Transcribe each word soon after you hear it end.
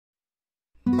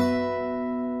Greetings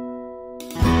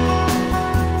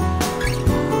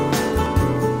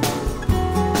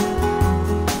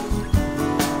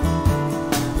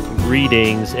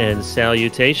and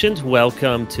salutations.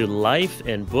 Welcome to Life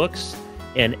and Books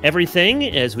and Everything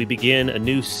as we begin a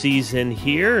new season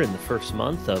here in the first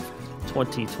month of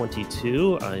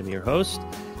 2022. I'm your host,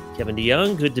 Kevin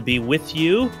DeYoung. Good to be with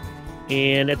you.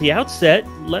 And at the outset,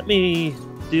 let me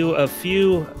do a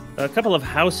couple of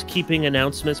housekeeping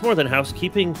announcements, more than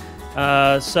housekeeping,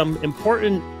 some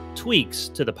important tweaks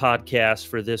to the podcast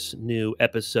for this new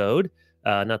episode.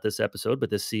 Not this episode,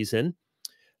 but this season.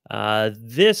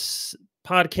 This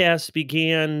podcast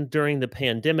began during the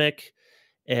pandemic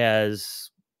as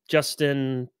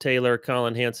Justin, Taylor,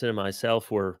 Colin Hansen, and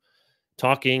myself were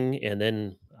talking, and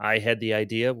then I had the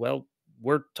idea, well,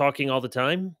 we're talking all the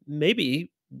time.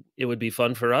 Maybe it would be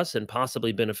fun for us and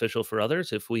possibly beneficial for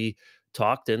others if we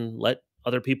talked and let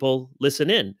other people listen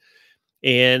in.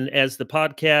 And as the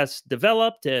podcast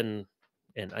developed, and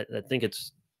I think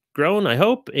it's grown, I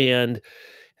hope, and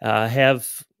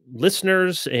have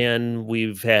listeners, and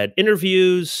we've had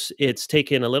interviews. It's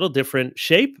taken a little different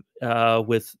shape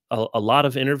with a lot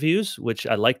of interviews, which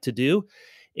I like to do.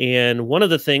 And one of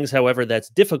the things, however, that's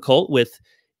difficult with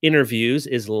interviews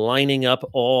is lining up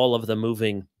all of the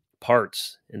moving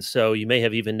parts. And so you may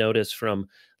have even noticed from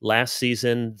last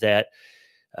season that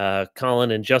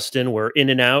Colin and Justin were in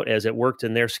and out as it worked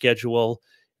in their schedule.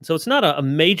 So it's not a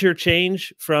major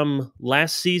change from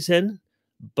last season.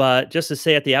 But just to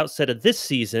say at the outset of this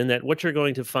season that what you're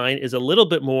going to find is a little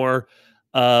bit more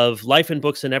of Life and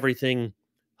Books and Everything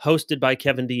hosted by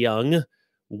Kevin DeYoung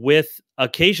with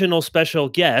occasional special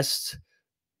guests,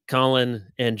 Colin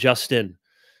and Justin.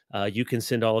 You can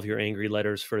send all of your angry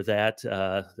letters for that.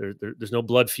 There's no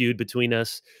blood feud between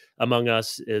us, among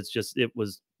us. It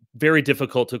was very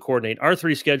difficult to coordinate our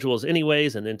three schedules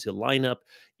anyways, and then to line up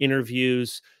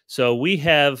interviews. So we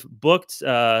have booked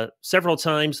several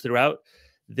times throughout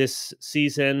this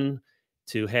season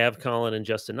to have Colin and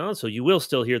Justin on. So you will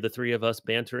still hear the three of us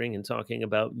bantering and talking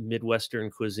about Midwestern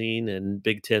cuisine and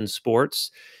Big Ten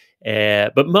sports.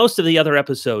 But most of the other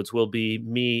episodes will be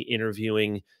me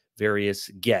interviewing various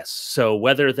guests. So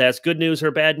whether that's good news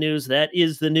or bad news, that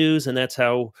is the news. And that's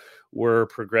how we're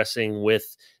progressing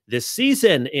with this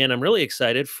season. And I'm really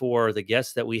excited for the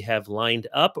guests that we have lined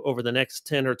up over the next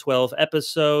 10 or 12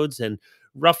 episodes. And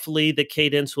roughly the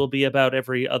cadence will be about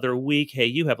every other week. Hey,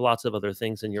 you have lots of other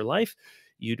things in your life.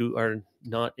 You are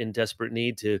not in desperate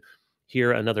need to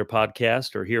hear another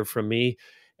podcast or hear from me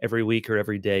every week or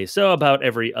every day. So about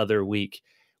every other week.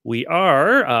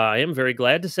 I am very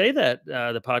glad to say that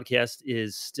the podcast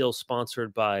is still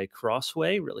sponsored by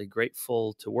Crossway. Really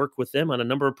grateful to work with them on a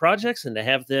number of projects and to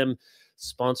have them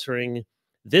sponsoring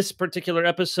this particular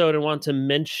episode. I want to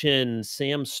mention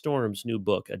Sam Storm's new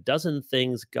book, A Dozen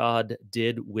Things God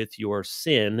Did With Your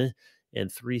Sin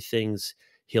and 3 Things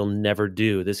He'll Never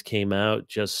Do. This came out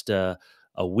just a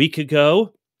week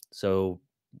ago. So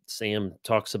Sam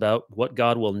talks about what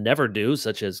God will never do,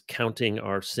 such as counting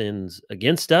our sins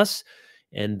against us,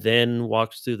 and then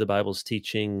walks through the Bible's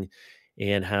teaching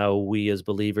and how we as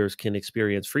believers can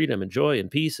experience freedom and joy and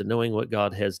peace and knowing what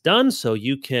God has done. So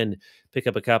you can pick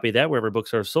up a copy of that wherever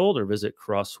books are sold or visit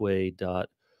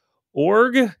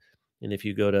crossway.org. And if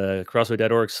you go to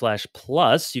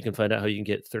crossway.org/plus, you can find out how you can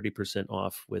get 30%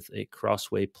 off with a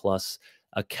Crossway Plus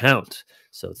account.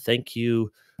 So thank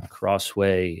you,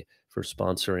 Crossway, for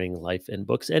sponsoring Life and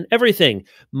Books and Everything.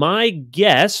 My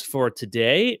guest for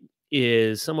today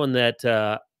is someone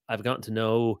that I've gotten to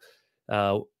know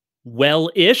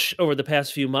well-ish over the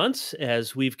past few months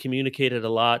as we've communicated a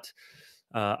lot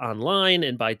online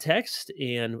and by text,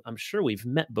 and I'm sure we've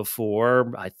met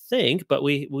before, I think, but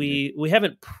we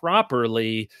haven't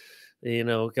properly,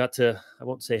 got to, I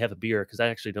won't say have a beer because I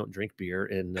actually don't drink beer,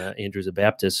 and Andrew's a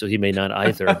Baptist, so he may not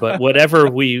either, but whatever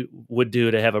we would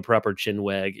do to have a proper chin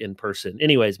wag in person.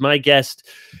 Anyways, my guest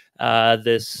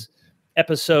this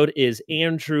episode is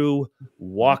Andrew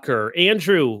Walker.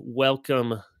 Andrew,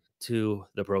 welcome to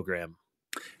the program.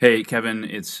 Hey, Kevin,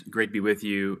 it's great to be with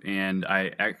you. And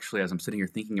I actually, as I'm sitting here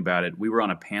thinking about it, we were on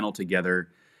a panel together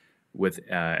with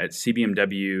at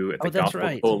CBMW at the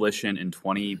Gospel Coalition in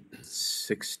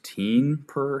 2016,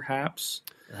 perhaps.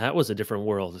 That was a different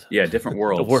world. Yeah, different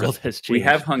world. The world has changed. We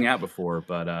have hung out before,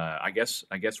 but I guess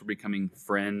we're becoming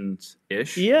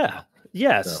friends-ish. Yeah.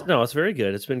 Yes. So. No, it's very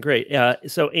good. It's been great.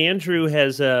 So Andrew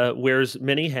has wears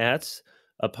many hats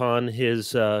upon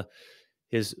his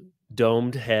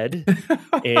domed head,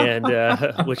 and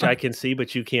which I can see,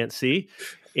 but you can't see.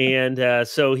 And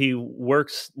so he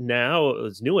works now.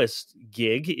 His newest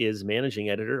gig is managing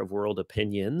editor of World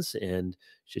Opinions, and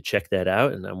should check that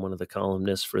out. And I'm one of the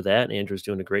columnists for that. Andrew's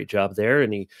doing a great job there,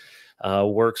 and he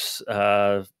works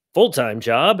full-time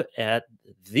job at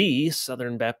the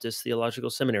Southern Baptist Theological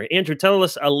Seminary. Andrew, tell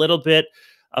us a little bit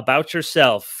about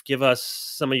yourself. Give us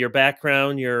some of your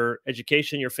background, your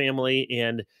education, your family,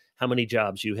 and how many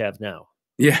jobs you have now.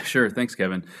 Yeah, sure. Thanks,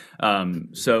 Kevin.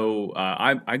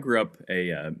 I grew up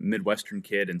a Midwestern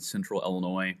kid in central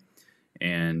Illinois,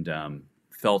 and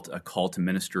felt a call to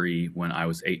ministry when I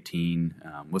was 18,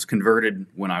 was converted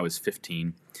when I was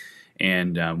 15.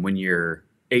 And when you're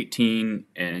 18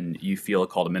 and you feel a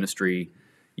call to ministry,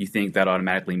 you think that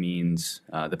automatically means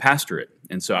the pastorate.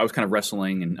 And so I was kind of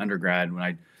wrestling in undergrad when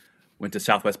I went to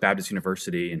Southwest Baptist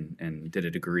University and did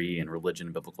a degree in religion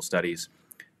and biblical studies,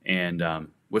 and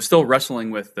was still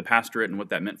wrestling with the pastorate and what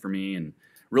that meant for me, and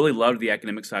really loved the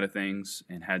academic side of things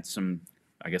and had some,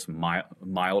 I guess,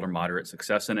 mild or moderate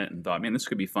success in it, and thought, man, this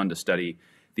could be fun to study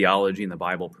theology and the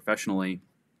Bible professionally.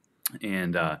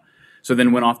 And so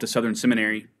then went off to Southern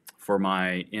Seminary for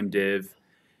my MDiv,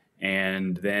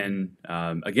 and then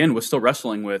again was still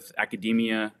wrestling with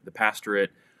academia, the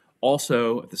pastorate.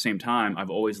 Also, at the same time, I've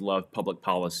always loved public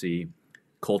policy,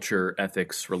 culture,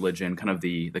 ethics, religion, kind of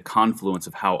the confluence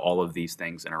of how all of these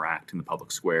things interact in the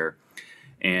public square.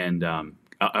 And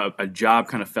a job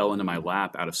kind of fell into my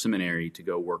lap out of seminary to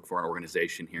go work for an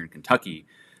organization here in Kentucky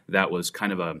that was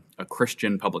kind of a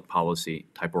Christian public policy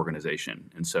type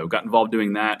organization. And so got involved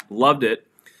doing that, loved it.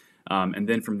 And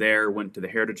then from there went to the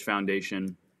Heritage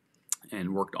Foundation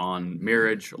and worked on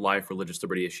marriage, life, religious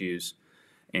liberty issues.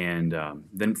 And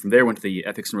then from there went to the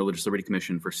Ethics and Religious Liberty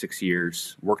Commission for 6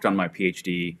 years, worked on my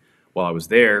PhD while I was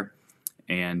there,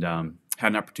 and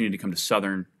had an opportunity to come to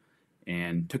Southern,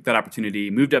 and took that opportunity,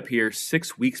 moved up here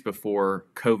 6 weeks before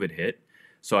COVID hit.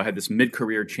 So I had this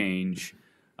mid-career change.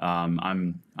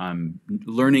 I'm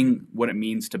learning what it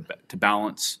means to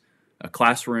balance a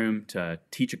classroom, to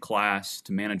teach a class,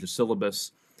 to manage a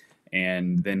syllabus,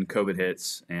 and then COVID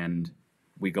hits and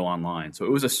we go online. So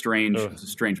it was a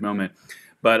strange moment.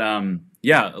 But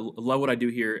yeah, love what I do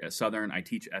here at Southern. I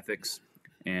teach ethics,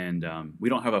 and we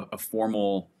don't have a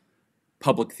formal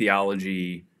public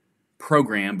theology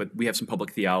program, but we have some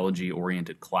public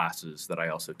theology-oriented classes that I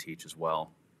also teach as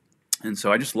well. And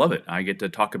so I just love it. I get to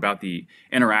talk about the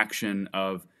interaction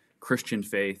of Christian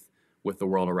faith with the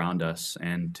world around us,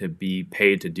 and to be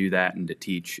paid to do that and to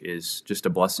teach is just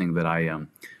a blessing that I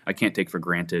can't take for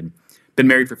granted. Been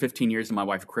married for 15 years, and my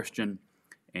wife Christian,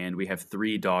 and we have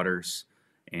 3 daughters.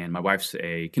 And my wife's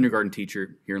a kindergarten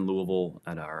teacher here in Louisville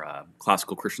at our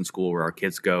classical Christian school where our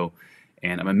kids go.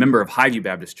 And I'm a member of Highview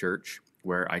Baptist Church,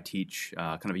 where I teach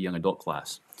kind of a young adult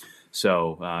class.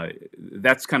 So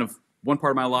that's kind of one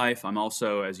part of my life. I'm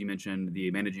also, as you mentioned,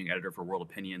 the managing editor for World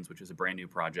Opinions, which is a brand new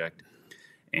project,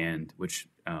 and which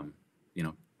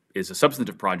is a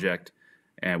substantive project,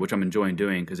 which I'm enjoying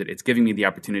doing because it's giving me the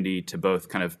opportunity to both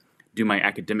kind of do my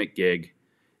academic gig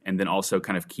and then also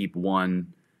kind of keep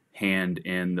one hand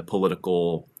in the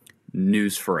political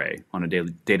news fray on a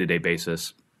day-to-day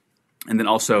basis. And then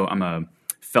also I'm a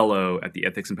fellow at the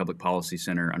Ethics and Public Policy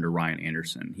Center under Ryan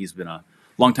Anderson. He's been a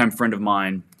longtime friend of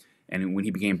mine, and when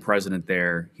he became president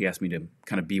there, he asked me to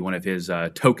kind of be one of his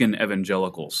token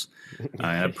evangelicals,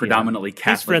 predominantly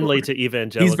Catholic. He's friendly to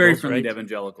evangelicals. He's very friendly to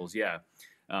evangelicals, yeah.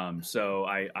 So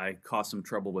I caused some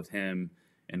trouble with him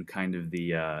and kind of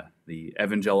the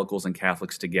evangelicals and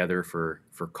Catholics together for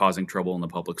causing trouble in the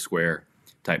public square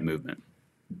type movement.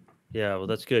 Yeah, well,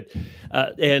 that's good.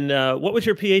 And what was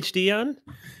your PhD on?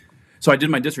 So I did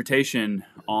my dissertation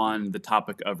on the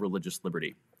topic of religious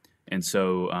liberty. And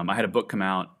so I had a book come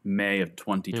out May of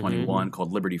 2021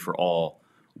 called Liberty for All,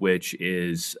 which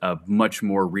is a much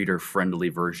more reader-friendly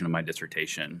version of my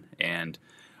dissertation. And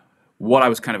what I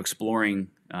was kind of exploring,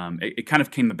 it kind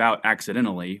of came about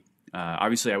accidentally.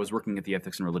 Obviously, I was working at the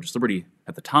Ethics and Religious Liberty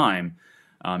at the time,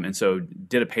 and so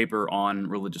did a paper on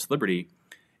religious liberty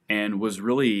and was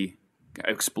really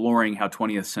exploring how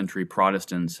 20th century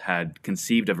Protestants had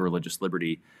conceived of religious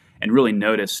liberty, and really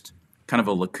noticed kind of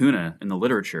a lacuna in the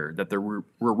literature that there were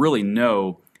really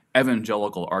no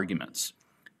evangelical arguments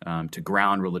to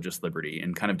ground religious liberty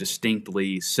in kind of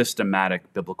distinctly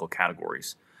systematic biblical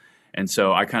categories. And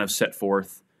so I kind of set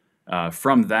forth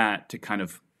from that to kind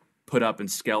of put up in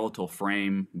skeletal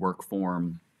framework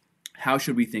form, how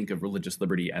should we think of religious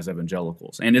liberty as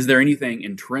evangelicals? And is there anything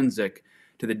intrinsic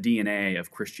to the DNA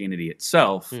of Christianity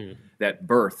itself that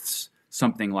births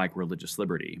something like religious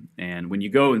liberty? And when you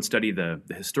go and study the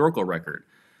historical record,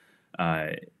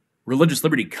 religious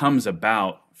liberty comes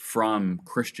about from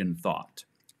Christian thought.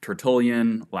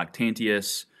 Tertullian,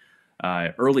 Lactantius,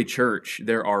 early church,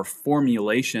 there are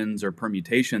formulations or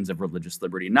permutations of religious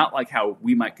liberty, not like how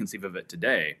we might conceive of it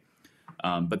today,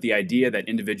 but the idea that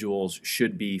individuals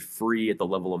should be free at the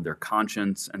level of their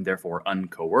conscience and therefore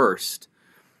uncoerced,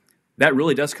 that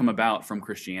really does come about from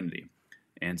Christianity.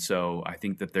 And so I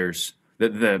think that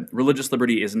the religious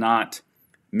liberty is not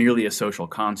merely a social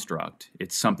construct.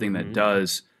 It's something that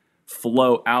does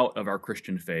flow out of our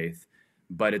Christian faith,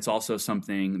 but it's also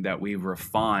something that we've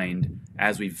refined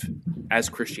as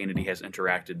Christianity has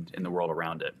interacted in the world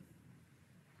around it.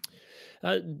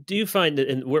 Do you find that,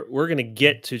 and we're going to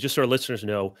get to, just so our listeners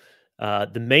know,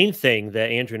 the main thing that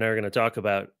Andrew and I are going to talk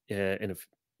about in a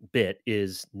bit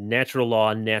is natural law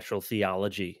and natural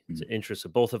theology. It's an interest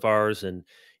of both of ours, and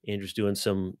Andrew's doing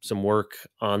some work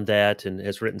on that and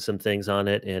has written some things on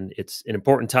it, and it's an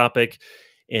important topic,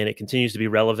 and it continues to be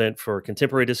relevant for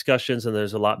contemporary discussions, and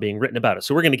there's a lot being written about it.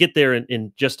 So we're going to get there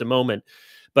in just a moment,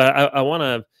 but I want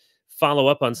to follow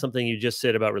up on something you just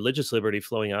said about religious liberty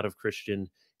flowing out of Christian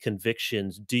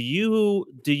convictions. Do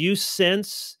you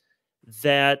sense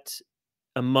that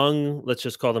among, let's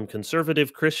just call them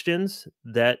conservative Christians,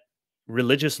 that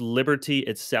religious liberty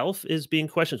itself is being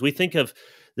questioned? We think of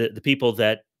the people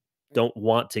that don't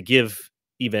want to give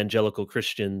evangelical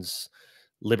Christians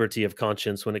liberty of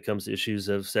conscience when it comes to issues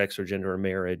of sex or gender or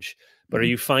marriage. But are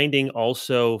you finding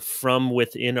also from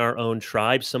within our own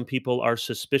tribe, some people are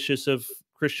suspicious of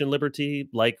Christian liberty?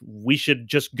 Like we should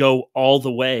just go all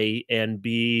the way and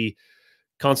be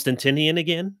Constantinian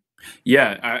again?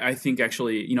 Yeah, I think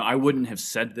actually, I wouldn't have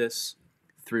said this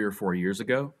 3 or 4 years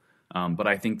ago, but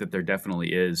I think that there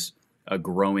definitely is a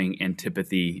growing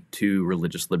antipathy to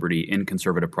religious liberty in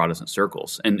conservative Protestant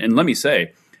circles. And let me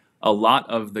say, a lot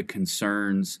of the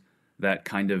concerns that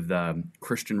kind of the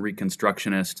Christian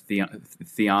Reconstructionist,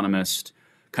 theonomist,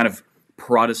 kind of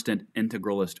Protestant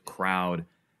integralist crowd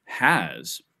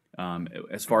has,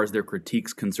 as far as their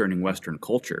critiques concerning Western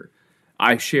culture,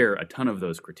 I share a ton of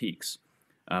those critiques.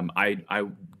 I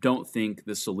don't think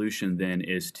the solution then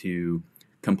is to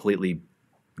completely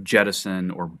jettison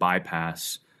or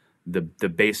bypass the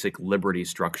basic liberty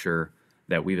structure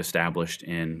that we've established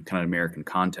in kind of American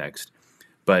context.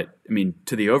 But I mean,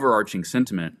 to the overarching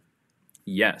sentiment,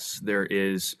 yes, there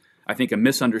is, I think, a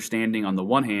misunderstanding on the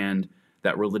one hand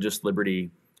that religious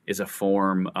liberty is a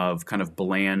form of kind of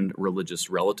bland religious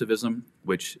relativism,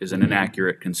 which is an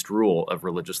inaccurate construal of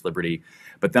religious liberty.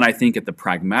 But then I think at the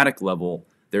pragmatic level,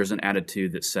 there's an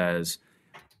attitude that says,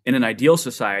 in an ideal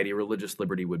society, religious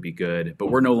liberty would be good,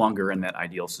 but we're no longer in that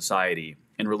ideal society.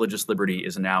 And religious liberty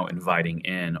is now inviting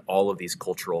in all of these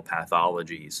cultural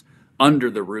pathologies under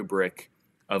the rubric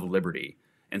of liberty.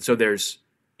 And so there's,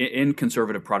 in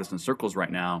conservative Protestant circles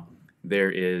right now,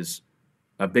 there is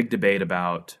a big debate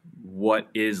about what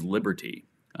is liberty.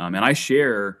 And I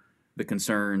share the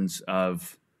concerns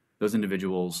of those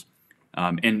individuals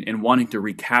in wanting to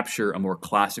recapture a more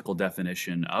classical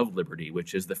definition of liberty,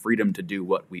 which is the freedom to do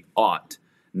what we ought,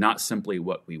 not simply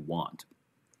what we want.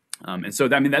 And so,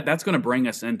 that's going to bring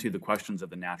us into the questions of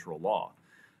the natural law,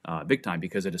 big time,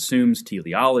 because it assumes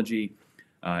teleology,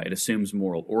 it assumes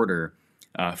moral order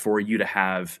for you to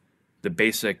have the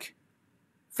basic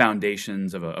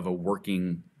foundations of a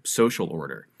working social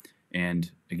order.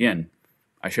 And again,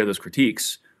 I share those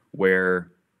critiques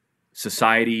where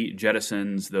society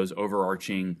jettisons those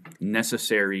overarching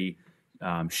necessary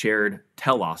shared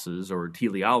teloses or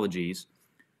teleologies.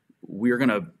 We're going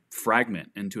to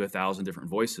fragment into 1,000 different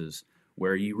voices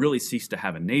where you really cease to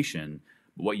have a nation.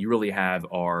 What you really have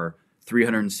are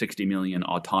 360 million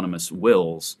autonomous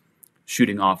wills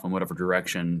shooting off in whatever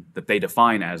direction that they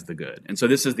define as the good. And so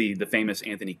this is the famous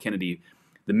Anthony Kennedy,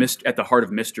 at the heart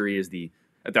of mystery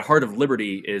at the heart of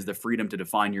liberty is the freedom to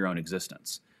define your own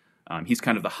existence. He's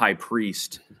kind of the high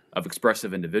priest of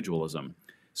expressive individualism.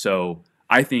 So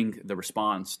I think the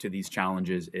response to these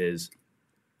challenges is,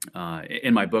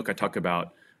 in my book, I talk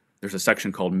about, there's a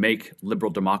section called Make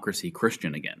Liberal Democracy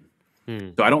Christian Again.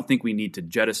 So I don't think we need to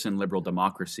jettison liberal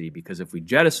democracy, because if we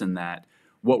jettison that,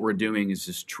 what we're doing is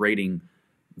just trading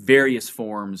various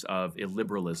forms of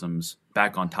illiberalisms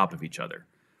back on top of each other.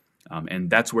 And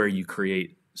that's where you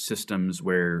create systems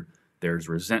where there's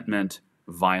resentment,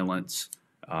 violence,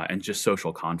 and just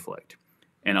social conflict.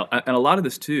 And a lot of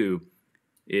this, too,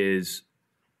 is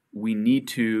we need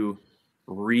to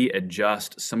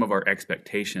readjust some of our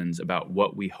expectations about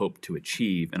what we hope to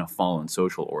achieve in a fallen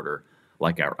social order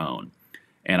like our own.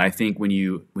 And I think when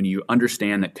you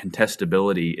understand that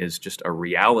contestability is just a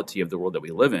reality of the world that we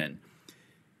live in,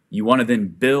 you want to then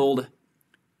build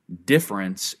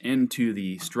difference into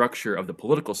the structure of the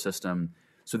political system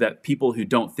so that people who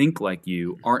don't think like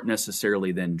you aren't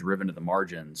necessarily then driven to the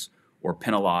margins or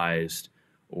penalized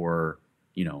or,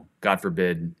 God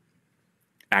forbid,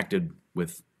 acted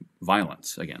with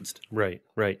violence against. Right,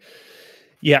 right.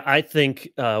 Yeah, I think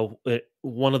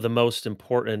one of the most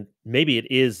important, maybe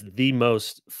it is the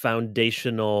most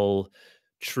foundational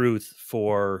truth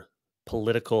for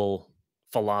political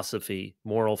philosophy,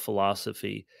 moral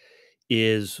philosophy,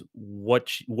 is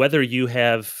whether you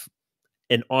have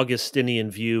an Augustinian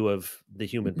view of the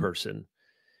human Hmm. person.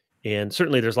 And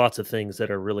certainly there's lots of things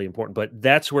that are really important, but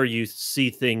that's where you see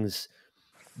things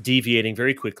deviating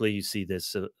very quickly. You see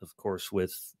this, of course,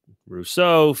 with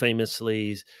Rousseau,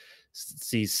 famously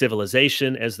sees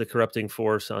civilization as the corrupting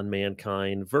force on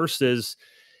mankind, versus,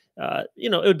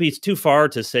 it would be too far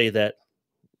to say that,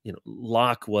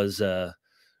 Locke was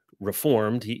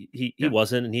reformed. He Yeah.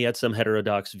 wasn't, and he had some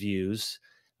heterodox views.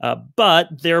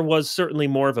 But there was certainly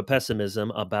more of a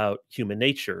pessimism about human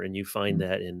nature, and you find Mhm.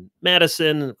 that in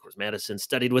Madison. Of course, Madison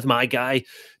studied with my guy,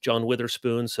 John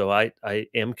Witherspoon, so I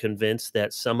am convinced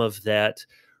that some of that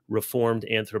reformed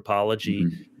anthropology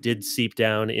Mhm. did seep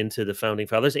down into the founding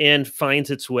fathers and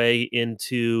finds its way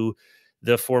into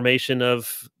the formation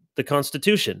of the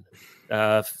Constitution.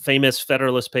 Famous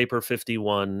Federalist Paper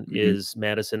 51 Mhm. is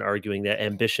Madison arguing that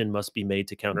ambition must be made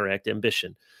to counteract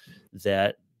ambition,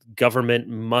 that government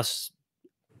must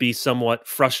be somewhat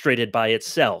frustrated by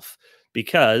itself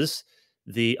because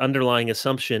the underlying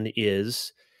assumption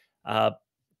is uh,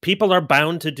 people are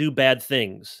bound to do bad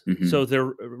things. Mhm.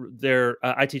 So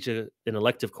I teach an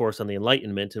elective course on the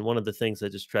Enlightenment, and one of the things I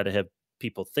just try to have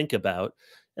people think about,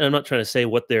 and I'm not trying to say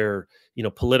what their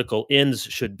political ends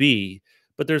should be,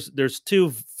 but there's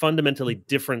two fundamentally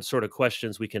different sort of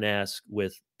questions we can ask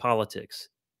with politics.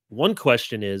 One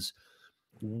question is,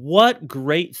 what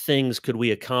great things could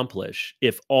we accomplish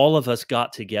if all of us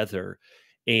got together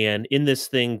and in this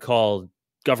thing called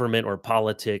government or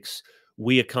politics,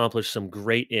 we accomplish some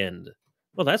great end?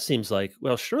 Well, that seems like,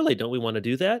 well, surely don't we want to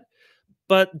do that?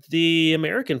 But the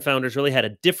American founders really had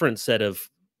a different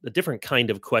kind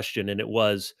of question. And it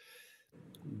was,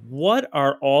 what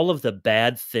are all of the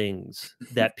bad things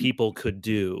that people could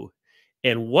do?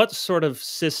 And what sort of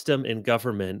system and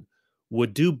government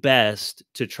would do best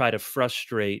to try to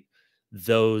frustrate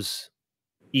those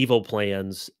evil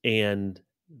plans and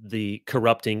the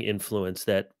corrupting influence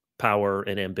that power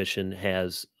and ambition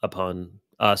has upon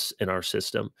us and our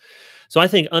system? So I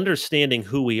think understanding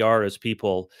who we are as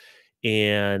people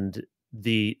and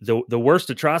the worst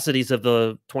atrocities of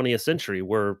the 20th century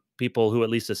were people who at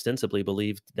least ostensibly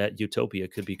believed that utopia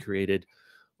could be created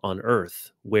on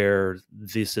earth, where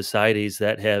the societies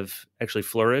that have actually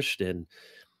flourished and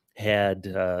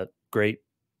had great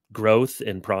growth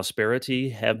and prosperity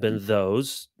have Mhm. been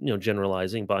those,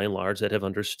 generalizing by and large, that have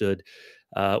understood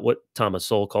what Thomas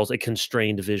Sowell calls a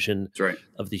constrained vision That's right.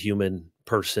 of the human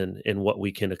person and what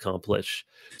we can accomplish.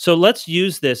 So let's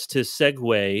use this to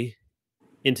segue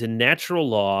into natural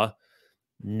law,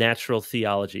 natural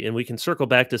theology, and we can circle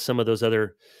back to some of those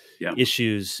other Yeah.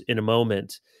 issues in a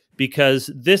moment,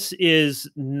 because this is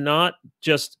not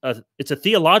just it's a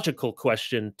theological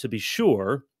question, to be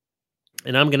sure,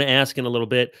 and I'm going to ask in a little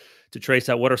bit to trace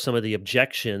out what are some of the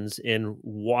objections and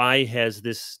why has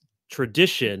this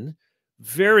tradition,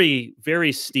 very,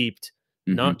 very steeped,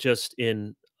 Mhm. not just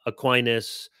in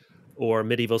Aquinas or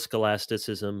medieval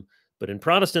scholasticism, but in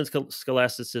Protestant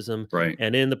scholasticism Right.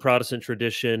 and in the Protestant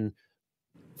tradition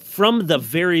from the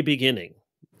very beginning,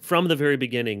 from the very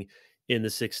beginning in the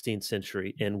 16th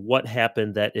century, and what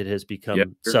happened that it has Yeah. become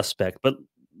Sure. suspect. But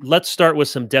let's start with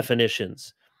some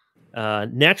definitions.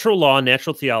 Natural law,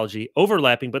 natural theology,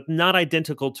 overlapping but not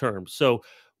identical terms. So,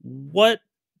 what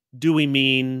do we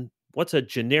mean? What's a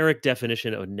generic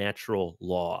definition of natural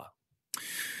law?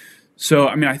 So,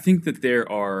 I mean, I think that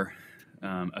there are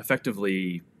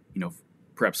effectively, you know,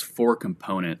 perhaps four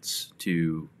components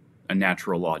to a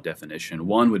natural law definition.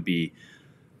 One would be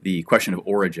the question of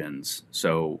origins.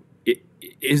 So,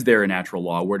 is there a natural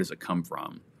law? Where does it come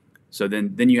from? So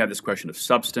then you have this question of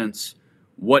substance.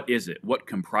 What is it? What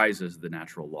comprises the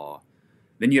natural law?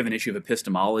 Then you have an issue of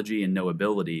epistemology and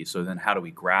knowability. So then how do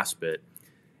we grasp it?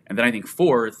 And then I think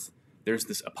fourth, there's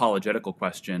this apologetical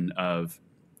question of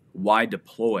why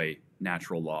deploy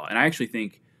natural law? And I actually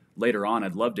think later on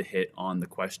I'd love to hit on the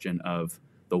question of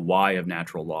the why of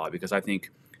natural law, because I think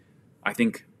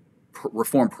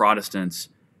Reformed Protestants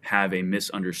have a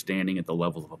misunderstanding at the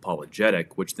level of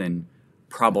apologetic, which then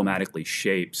problematically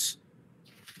shapes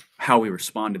how we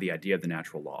respond to the idea of the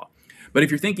natural law. But if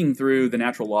you're thinking through the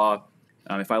natural law,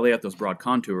 if I lay out those broad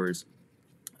contours,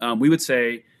 we would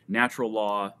say natural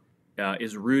law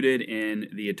is rooted in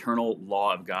the eternal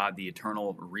law of God, the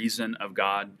eternal reason of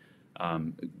God.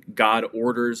 Um, God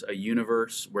orders a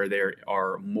universe where there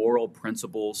are moral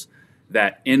principles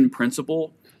that, in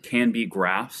principle, can be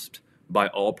grasped by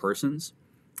all persons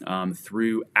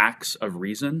through acts of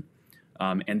reason,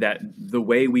 and that the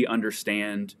way we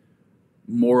understand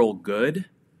moral good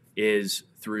is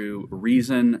through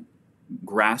reason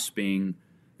grasping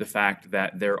the fact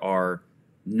that there are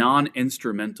non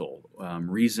instrumental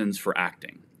reasons for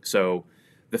acting. So,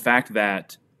 the fact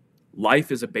that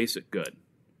life is a basic good,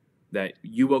 that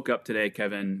you woke up today,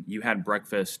 Kevin, you had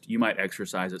breakfast, you might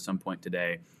exercise at some point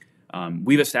today.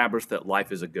 We've established that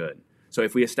life is a good. So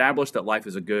if we establish that life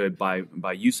is a good by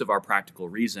use of our practical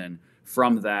reason,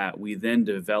 from that we then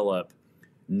develop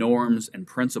norms and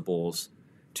principles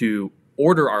to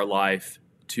order our life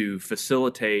to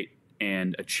facilitate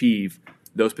and achieve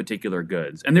those particular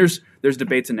goods. And there's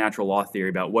debates in natural law theory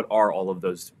about what are all of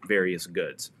those various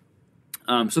goods.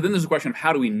 So then there's a question of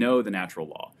how do we know the natural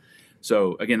law?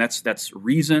 So again, that's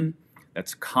reason,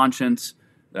 that's conscience.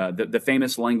 The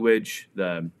famous language,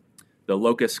 the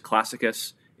locus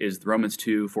classicus, is Romans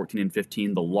 2:14 and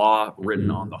 15, the law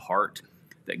written on the heart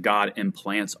that God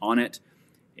implants on it.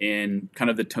 In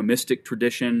kind of the Thomistic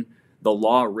tradition, the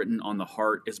law written on the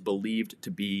heart is believed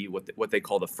to be what they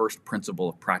call the first principle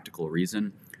of practical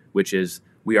reason, which is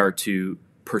we are to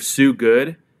pursue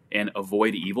good and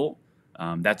avoid evil.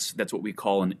 That's what we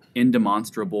call an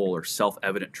indemonstrable or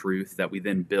self-evident truth that we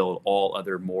then build all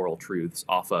other moral truths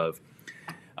off of.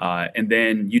 And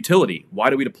then utility. Why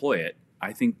do we deploy it?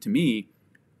 I think, to me,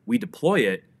 we deploy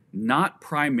it not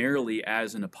primarily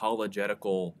as an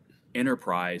apologetical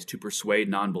enterprise to persuade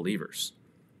non-believers.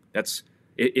 That's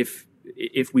if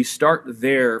we start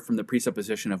there from the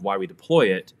presupposition of why we deploy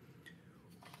it,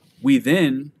 we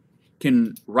then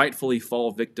can rightfully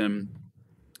fall victim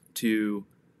to,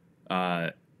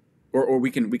 or we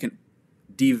can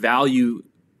devalue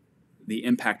the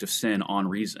impact of sin on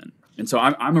reason. And so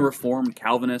I'm a Reformed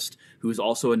Calvinist who's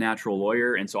also a natural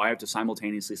lawyer, and so I have to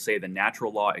simultaneously say the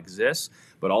natural law exists,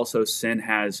 but also sin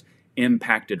has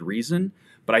impacted reason.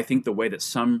 But I think the way that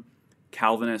some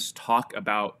Calvinists talk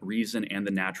about reason and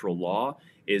the natural law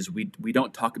is we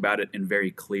don't talk about it in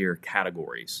very clear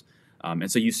categories.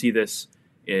 And so you see this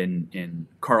in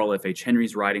Carl F. H.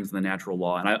 Henry's writings on the natural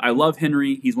law. And I love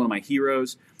Henry. He's one of my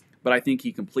heroes, but I think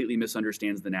he completely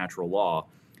misunderstands the natural law.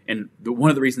 And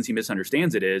one of the reasons he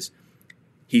misunderstands it is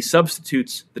he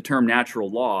substitutes the term natural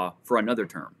law for another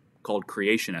term called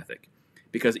creation ethic.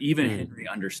 Because even Henry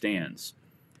understands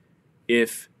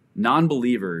if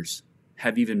non-believers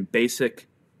have even basic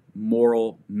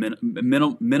moral,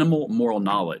 minimal moral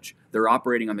knowledge, they're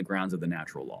operating on the grounds of the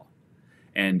natural law.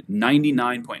 And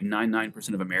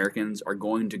 99.99% of Americans are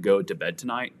going to go to bed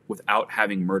tonight without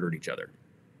having murdered each other.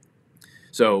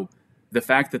 So the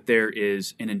fact that there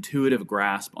is an intuitive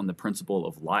grasp on the principle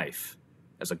of life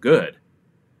as a good,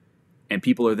 and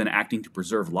people are then acting to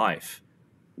preserve life,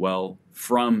 well,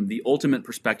 from the ultimate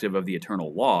perspective of the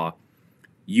eternal law,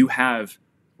 you have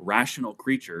rational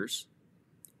creatures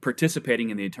participating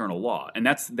in the eternal law. And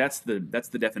that's the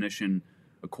definition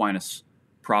Aquinas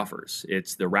proffers.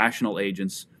 It's the rational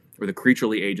agents or the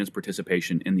creaturely agents'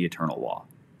 participation in the eternal law.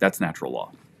 That's natural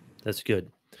law. That's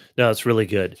good. No, it's really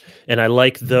good. And I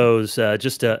like those,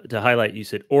 just to highlight, you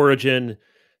said origin,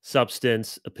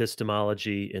 substance,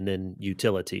 epistemology, and then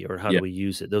utility, or how do we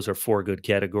use it? Those are four good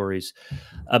categories.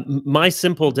 My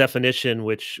simple definition,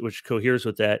 which coheres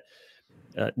with that,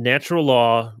 natural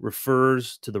law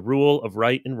refers to the rule of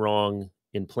right and wrong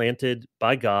implanted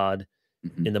by God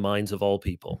in the minds of all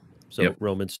people. So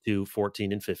Romans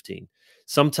 2:14 and 15.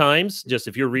 Sometimes, just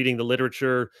if you're reading the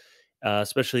literature,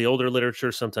 especially older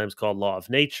literature, sometimes called law of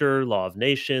nature, law of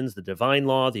nations, the divine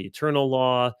law, the eternal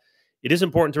law, it is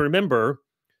important to remember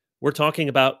we're talking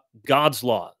about God's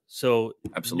law. So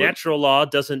natural law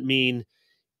doesn't mean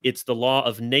it's the law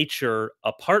of nature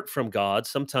apart from God.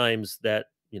 Sometimes that,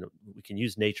 we can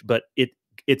use nature, but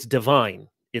it's divine.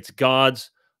 It's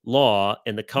God's law,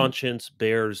 and the conscience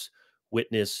bears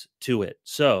witness to it.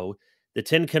 So the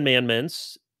Ten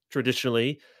Commandments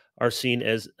traditionally are seen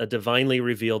as a divinely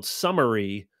revealed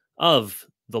summary of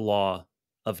the law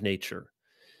of nature.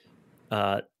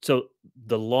 So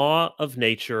the law of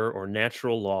nature or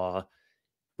natural law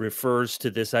refers to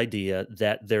this idea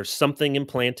that there's something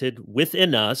implanted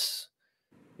within us.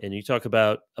 And you talk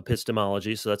about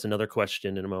epistemology, so that's another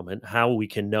question in a moment, how we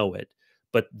can know it.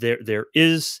 But there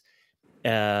is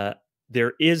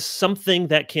something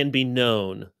that can be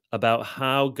known about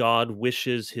how God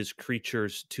wishes his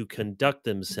creatures to conduct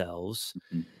themselves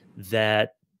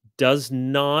that does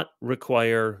not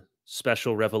require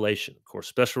special revelation. Of course,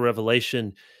 special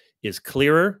revelation is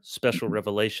clearer. Special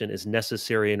revelation is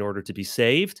necessary in order to be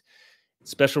saved.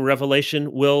 Special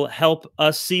revelation will help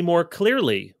us see more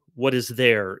clearly what is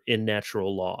there in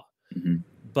natural law. Mm-hmm.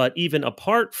 But even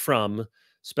apart from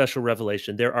special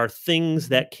revelation, there are things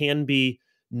that can be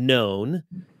known.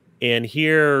 And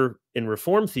here in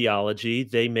Reformed theology,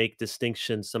 they make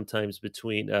distinctions sometimes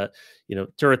between,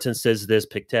 Turretin says this,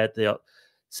 Pictet, they'll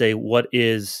say what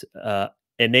is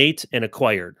innate and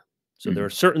acquired. So there are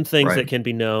certain things that can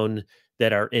be known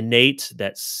that are innate,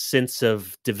 that sense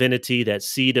of divinity, that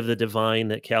seed of the divine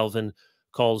that Calvin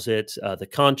calls it, the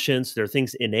conscience. There are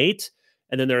things innate,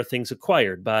 and then there are things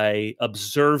acquired by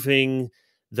observing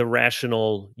the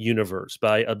rational universe,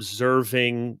 by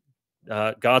observing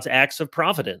God's acts of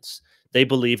providence. They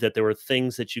believe that there were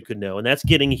things that you could know. And that's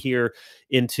getting here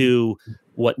into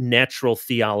what natural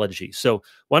theology. So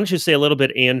why don't you say a little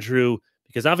bit, Andrew,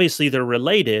 because obviously they're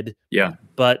related. Yeah.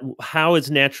 But how is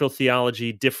natural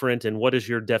theology different, and what is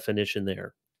your definition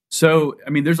there? So, I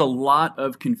mean, there's a lot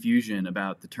of confusion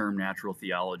about the term natural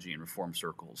theology in Reformed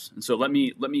circles. And so let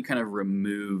me kind of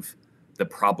remove the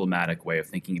problematic way of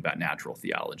thinking about natural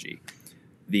theology.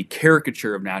 The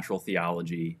caricature of natural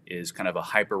theology is kind of a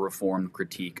hyper-reformed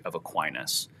critique of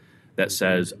Aquinas that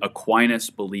says Aquinas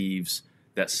believes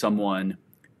that someone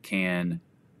can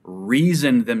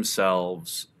reason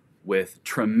themselves with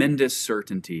tremendous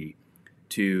certainty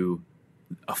to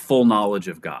a full knowledge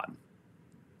of God.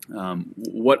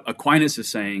 What Aquinas is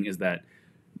saying is that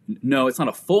no, it's not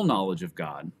a full knowledge of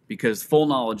God, because full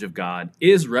knowledge of God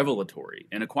is revelatory.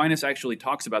 And Aquinas actually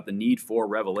talks about the need for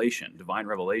revelation, divine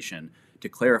revelation, to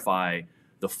clarify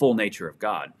the full nature of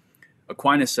God.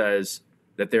 Aquinas says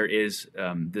that there is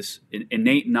this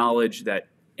innate knowledge that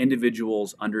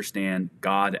individuals understand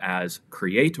God as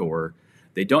creator.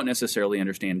 They don't necessarily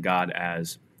understand God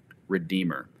as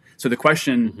redeemer. So the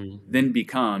question then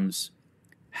becomes,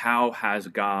 how has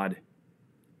God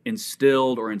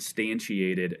instilled or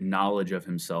instantiated knowledge of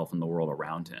himself and the world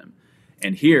around him?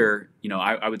 And here,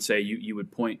 I would say you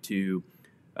would point to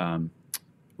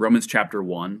Romans chapter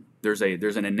 1. There's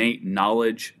an innate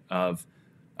knowledge of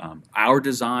our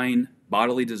design,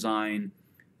 bodily design,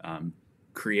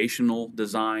 creational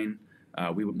design.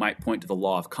 We might point to the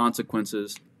law of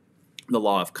consequences, the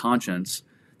law of conscience,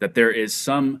 that there is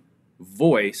some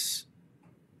voice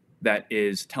that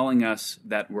is telling us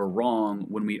that we're wrong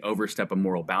when we overstep a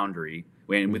moral boundary.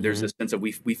 When there's this sense of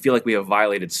we feel like we have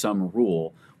violated some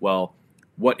rule. Well,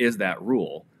 what is that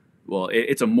rule? Well,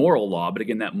 it's a moral law, but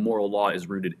again, that moral law is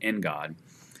rooted in God.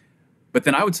 But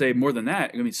then I would say more than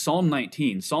that, Psalm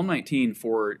 19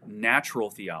 for natural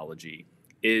theology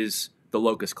is the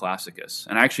locus classicus.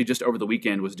 And I actually just over the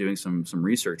weekend was doing some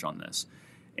research on this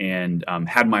and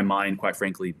had my mind, quite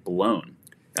frankly, blown.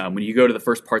 When you go to the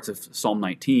first parts of Psalm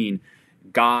 19,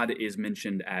 God is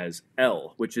mentioned as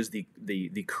El, which is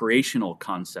the creational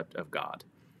concept of God.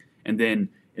 And then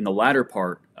in the latter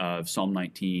part of Psalm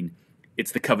 19,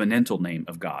 it's the covenantal name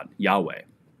of God, Yahweh.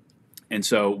 And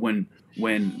so when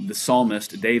the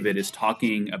psalmist David is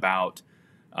talking about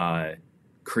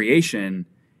creation,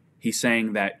 he's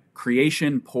saying that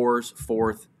creation pours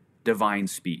forth divine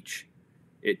speech.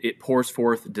 It pours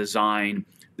forth design.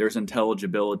 There's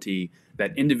intelligibility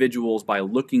that individuals, by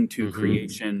looking to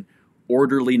creation,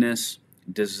 orderliness,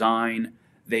 design,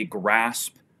 they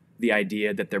grasp the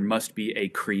idea that there must be a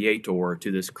creator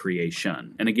to this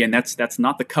creation. And again, that's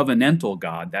not the covenantal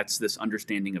God. That's this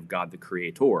understanding of God the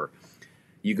creator.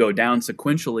 You go down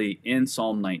sequentially in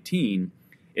Psalm 19,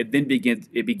 it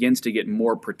begins to get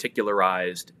more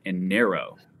particularized and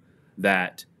narrow,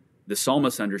 that the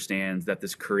psalmist understands that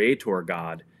this creator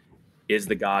God is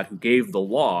the God who gave the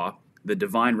law, the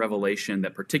divine revelation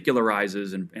that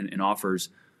particularizes and offers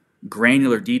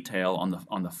granular detail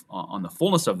on the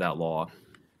fullness of that law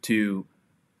to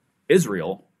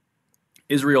Israel.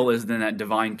 Israel is then that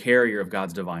divine carrier of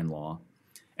God's divine law.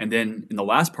 And then in the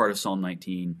last part of Psalm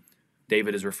 19,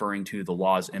 David is referring to the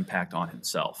law's impact on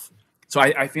himself. So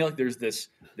I feel like there's this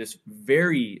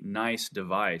very nice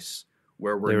device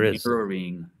where we're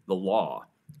mirroring the law,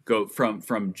 go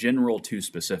from general to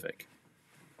specific.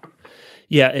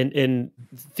 Yeah, and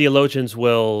theologians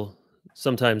will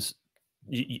sometimes,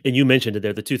 and you mentioned it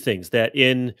there, the two things, that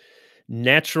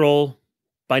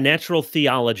by natural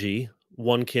theology,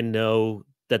 one can know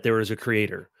that there is a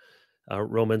creator,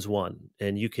 Romans 1,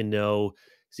 and you can know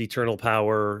his eternal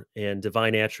power and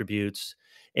divine attributes.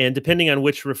 And depending on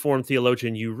which Reformed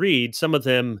theologian you read, some of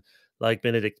them, like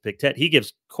Benedict Pictet, he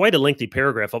gives quite a lengthy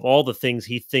paragraph of all the things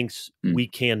he thinks we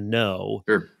can know.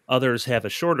 Sure. Others have a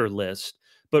shorter list.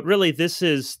 But really, this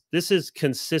is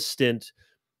consistent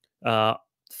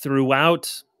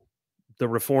throughout the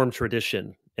Reformed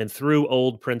tradition. And through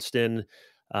Old Princeton,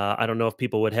 I don't know if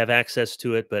people would have access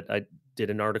to it, but I did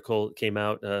an article that came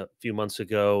out a few months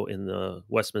ago in the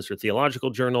Westminster Theological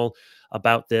Journal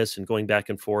about this, and going back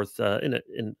and forth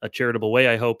in a charitable way,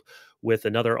 I hope, with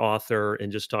another author,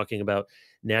 and just talking about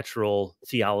natural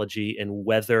theology and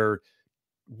whether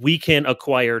we can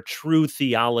acquire true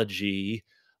theology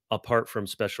apart from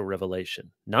special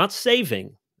revelation. Not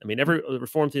saving. I mean, every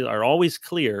Reformed theologians are always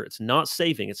clear. It's not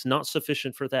saving. It's not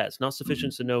sufficient for that. It's not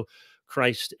sufficient to know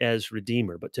Christ as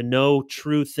Redeemer, but to know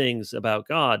true things about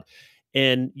God.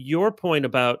 And your point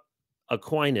about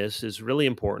Aquinas is really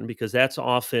important, because that's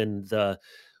often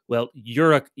well,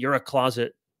 you're a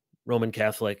closet Roman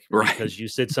Catholic because you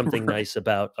said something nice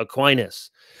about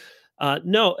Aquinas.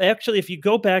 No, actually, if you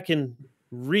go back and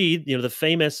read, the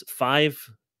famous 5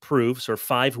 proofs or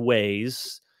 5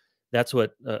 ways, that's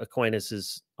what Aquinas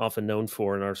is often known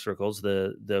for in our circles,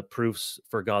 the proofs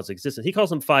for God's existence. He calls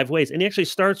them 5 ways, and he actually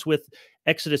starts with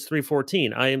Exodus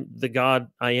 3:14. I am the God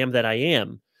I am that I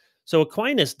am. So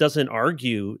Aquinas doesn't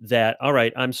argue that, all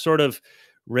right, I'm sort of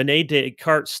Rene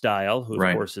Descartes style, who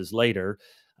of course is later.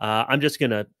 I'm just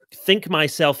going to think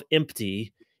myself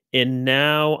empty, and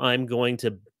now I'm going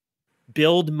to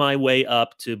build my way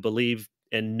up to believe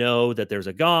and know that there's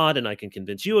a God, and I can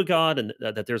convince you a God, and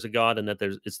that there's a God, and that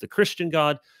it's the Christian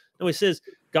God. No, he says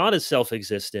God is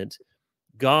self-existent.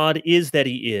 God is that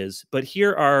he is. But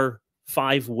here are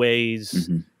 5 ways.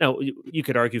 Now, you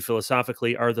could argue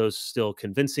philosophically, are those still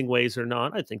convincing ways or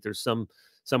not? I think there's some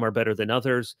are better than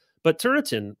others. But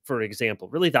Turretin, for example,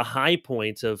 really the high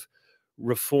point of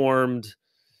Reformed,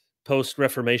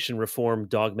 post-Reformation Reformed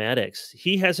dogmatics,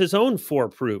 he has his own 4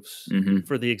 proofs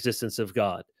for the existence of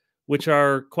God, which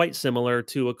are quite similar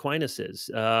to Aquinas's.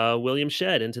 William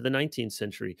Shedd, into the 19th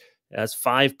century, has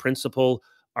 5 principal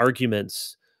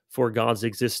arguments for God's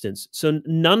existence. So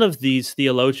none of these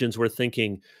theologians were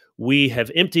thinking, we have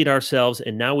emptied ourselves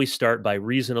and now we start by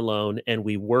reason alone and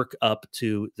we work up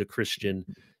to the Christian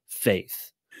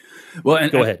faith. Well,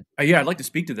 and go ahead. I'd like to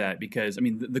speak to that, because I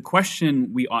mean, the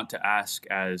question we ought to ask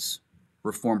as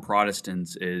Reformed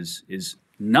Protestants is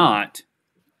not,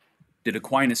 did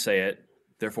Aquinas say it,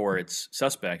 therefore it's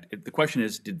suspect. The question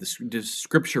is, does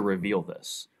Scripture reveal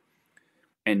this?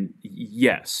 And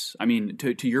yes, I mean,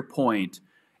 to your point,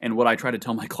 and what I try to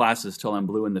tell my classes till I'm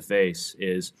blue in the face,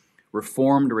 is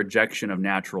Reformed rejection of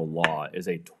natural law is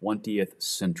a 20th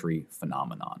century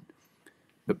phenomenon.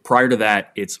 But prior to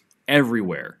that, it's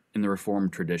everywhere in the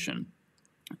Reformed tradition,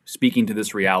 speaking to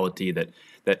this reality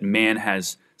that man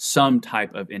has some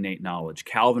type of innate knowledge.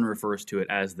 Calvin refers to it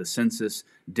as the sensus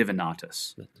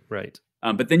divinatus. Right.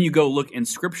 But then you go look in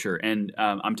Scripture, and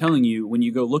I'm telling you, when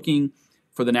you go looking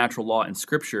for the natural law in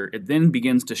Scripture, it then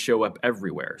begins to show up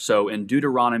everywhere. So in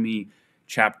Deuteronomy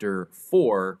chapter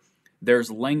 4, there's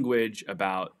language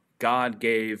about God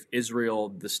gave Israel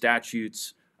the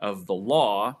statutes of the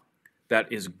law that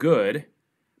is good,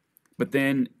 but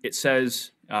then it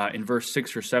says in verse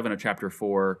 6 or 7 of chapter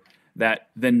 4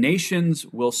 that the nations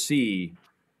will see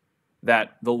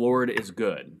that the Lord is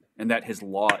good and that his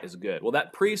law is good. Well,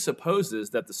 that presupposes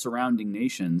that the surrounding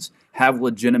nations have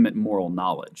legitimate moral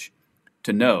knowledge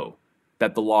to know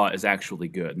that the law is actually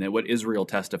good and that what Israel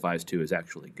testifies to is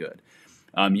actually good.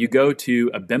 You go to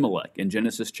Abimelech in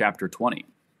Genesis chapter 20.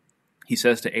 He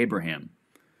says to Abraham,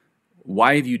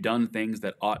 "Why have you done things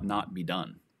that ought not be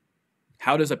done?"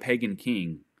 How does a pagan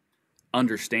king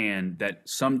understand that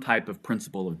some type of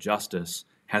principle of justice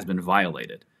has been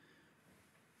violated?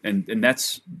 And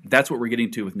that's what we're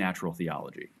getting to with natural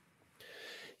theology.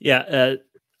 Yeah,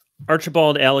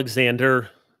 Archibald Alexander,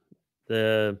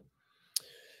 the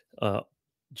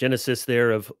Genesis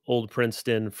there of Old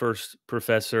Princeton, first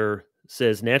professor,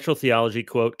 says natural theology,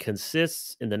 quote,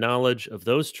 consists in the knowledge of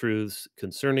those truths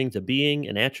concerning the being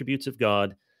and attributes of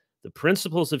God, the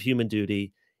principles of human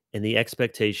duty, and the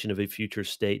expectation of a future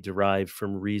state derived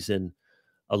from reason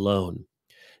alone.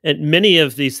 And many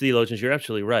of these theologians, you're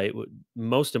absolutely right.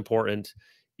 Most important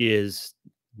is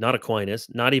not Aquinas,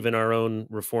 not even our own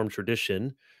Reformed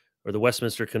tradition or the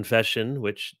Westminster Confession,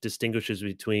 which distinguishes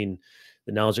between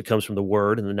the knowledge that comes from the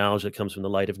Word and the knowledge that comes from the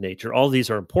light of nature. All these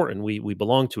are important. We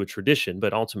belong to a tradition,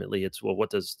 but ultimately it's, well, what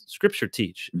does Scripture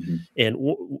teach?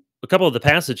 And a couple of the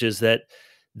passages that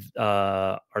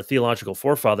our theological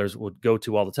forefathers would go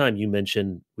to all the time. You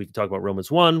mentioned, we can talk about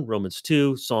Romans 1, Romans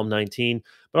 2, Psalm 19,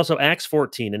 but also Acts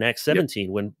 14 and Acts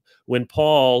 17. Yep. When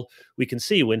Paul, we can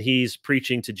see when he's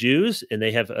preaching to Jews and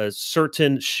they have a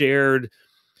certain shared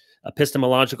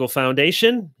epistemological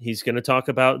foundation, he's going to talk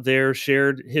about their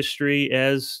shared history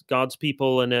as God's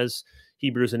people and as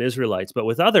Hebrews and Israelites. But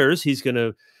with others, he's going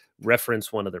to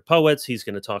reference one of their poets. He's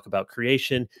going to talk about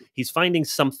creation. He's finding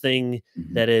something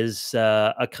that is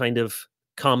a kind of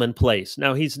commonplace.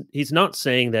 Now, he's not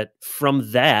saying that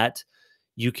from that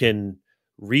you can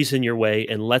reason your way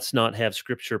and let's not have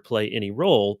Scripture play any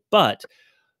role, but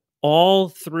all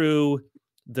through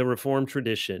the Reformed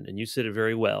tradition, and you said it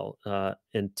very well,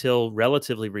 until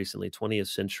relatively recently, 20th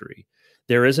century,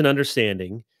 there is an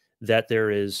understanding that there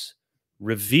is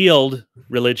revealed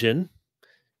religion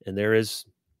and there is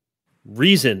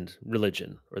reasoned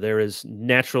religion, or there is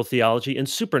natural theology and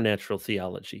supernatural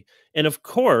theology. And of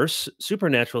course,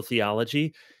 supernatural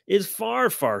theology is far,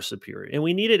 far superior, and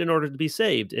we need it in order to be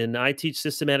saved. And I teach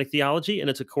systematic theology, and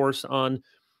it's a course on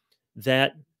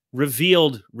that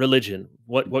revealed religion,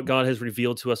 what God has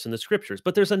revealed to us in the Scriptures.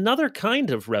 But there's another kind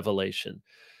of revelation,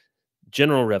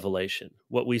 general revelation,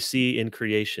 what we see in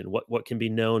creation, what can be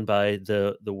known by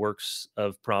the works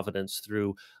of providence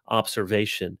through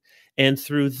observation. And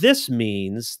through this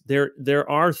means there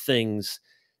are things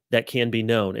that can be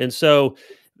known. And so,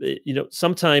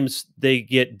 sometimes they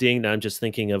get dinged. I'm just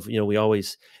thinking of,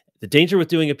 the danger with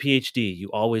doing a PhD,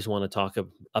 you always want to talk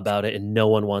about it and no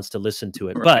one wants to listen to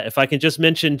it. Right. But if I can just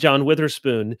mention John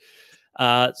Witherspoon,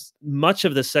 much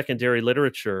of the secondary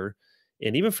literature,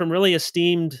 and even from really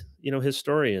esteemed,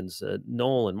 historians,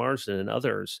 Knoll and Marsden and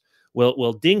others,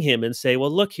 will ding him and say, well,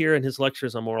 look here in his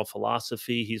lectures on moral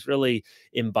philosophy, he's really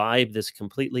imbibed this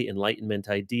completely Enlightenment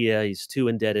idea. He's too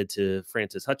indebted to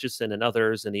Francis Hutcheson and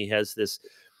others, and he has this.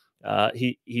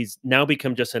 He's now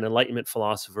become just an Enlightenment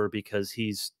philosopher because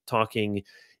he's talking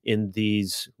in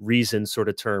these reasoned sort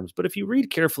of terms. But if you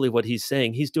read carefully what he's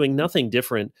saying, he's doing nothing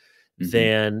different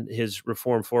than his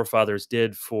Reformed forefathers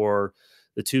did for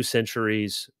the 2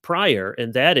 centuries prior.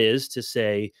 And that is to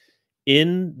say,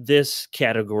 in this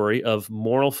category of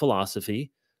moral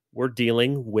philosophy, we're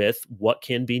dealing with what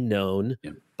can be known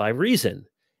by reason.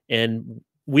 And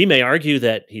we may argue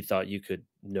that he thought you could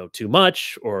know too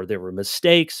much or there were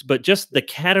mistakes, but just the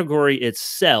category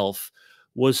itself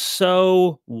was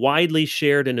so widely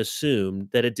shared and assumed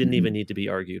that it didn't even need to be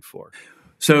argued for.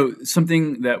 So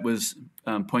something that was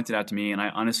pointed out to me, and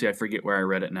I forget where I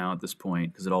read it now at this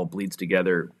point because it all bleeds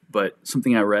together, but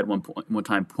something I read one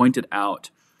time pointed out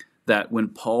that when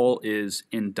Paul is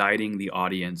indicting the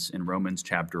audience in Romans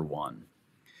chapter 1,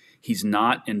 he's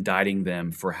not indicting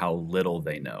them for how little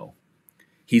they know.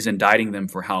 He's indicting them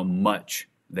for how much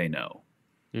they know.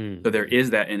 So there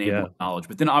is that innate knowledge.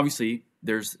 But then obviously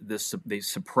there's this, they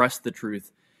suppress the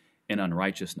truth in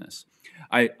unrighteousness.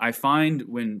 I find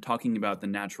when talking about the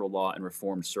natural law in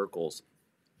Reformed circles,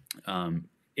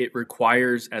 it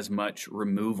requires as much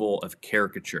removal of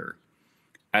caricature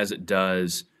as it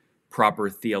does proper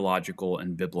theological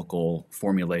and biblical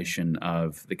formulation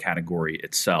of the category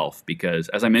itself. Because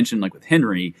as I mentioned, like with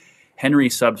Henry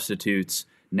substitutes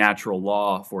natural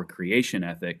law for creation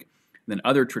ethic. Then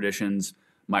other traditions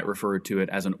might refer to it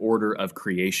as an order of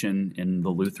creation in the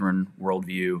Lutheran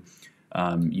worldview.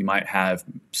 You might have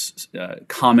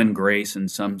common grace in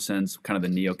some sense, kind of the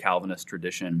neo-Calvinist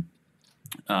tradition.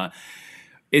 And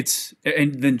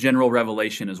then general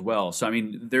revelation as well. So I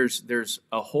mean, there's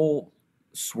a whole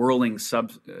swirling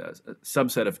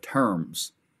subset of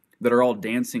terms that are all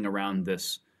dancing around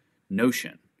this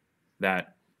notion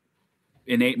that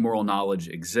innate moral knowledge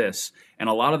exists. And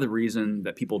a lot of the reason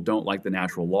that people don't like the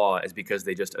natural law is because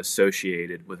they just associate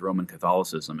it with Roman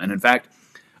Catholicism. And in fact,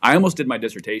 I almost did my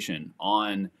dissertation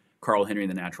on Carl Henry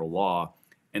and the natural law,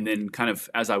 and then kind of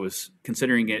as I was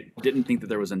considering it, didn't think that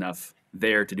there was enough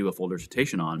there to do a full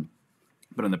dissertation on.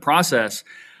 But in the process,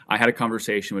 I had a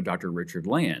conversation with Dr. Richard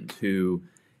Land, who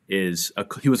was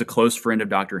a close friend of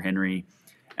Dr. Henry.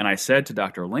 And I said to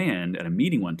Dr. Land at a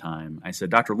meeting one time, I said,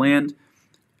 Dr. Land,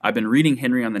 I've been reading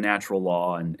Henry on the natural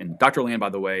law, and Dr. Land, by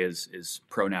the way, is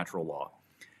pro-natural law.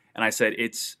 And I said,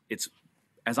 it's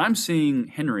as I'm seeing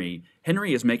Henry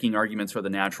is making arguments for the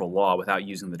natural law without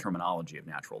using the terminology of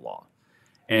natural law.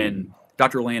 And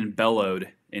Dr. Land bellowed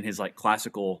in his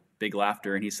classical big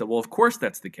laughter, and he said, well, of course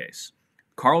that's the case.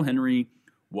 Carl Henry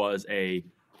was a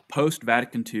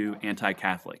post-Vatican II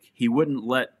anti-Catholic. He wouldn't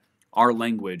let our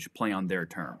language play on their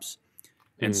terms.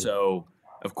 And so,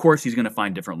 of course, he's going to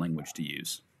find different language to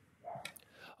use.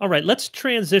 All right, let's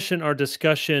transition our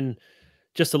discussion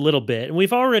just a little bit. And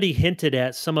we've already hinted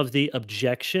at some of the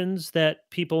objections that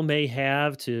people may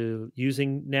have to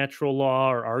using natural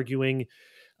law or arguing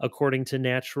according to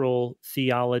natural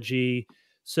theology.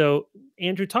 So,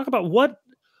 Andrew, talk about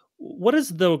what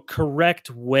is the correct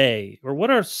way, or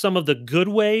what are some of the good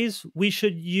ways we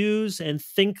should use and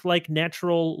think like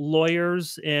natural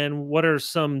lawyers, and what are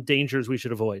some dangers we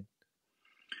should avoid?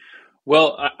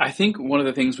 Well, I think one of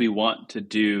the things we want to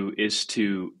do is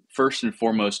to first and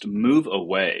foremost move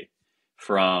away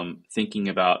from thinking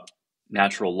about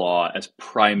natural law as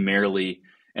primarily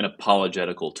an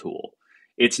apologetical tool.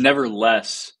 It's never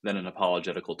less than an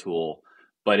apologetical tool,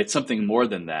 but it's something more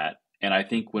than that. And I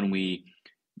think when we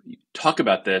talk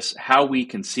about this, how we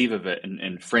conceive of it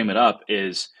and frame it up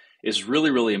is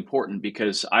really, really important,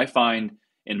 because I find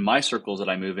in my circles that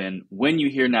I move in, when you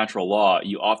hear natural law,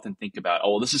 you often think about,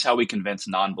 oh, well, this is how we convince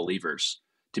non-believers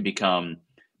to become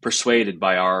persuaded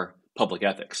by our public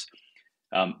ethics.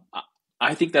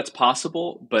 I think that's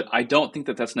possible, but I don't think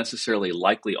that that's necessarily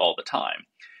likely all the time.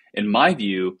 In my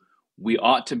view, we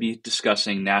ought to be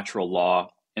discussing natural law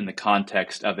in the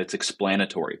context of its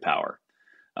explanatory power,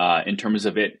 in terms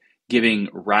of it giving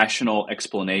rational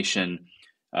explanation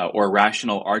or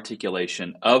rational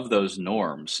articulation of those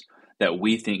norms that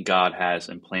we think God has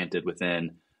implanted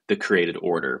within the created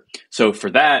order. So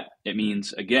for that, it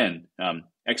means, again,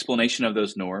 explanation of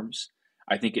those norms.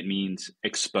 I think it means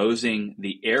exposing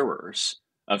the errors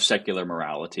of secular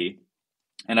morality.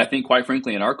 And I think, quite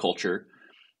frankly, in our culture,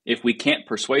 if we can't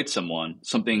persuade someone,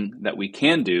 something that we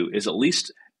can do is at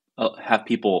least have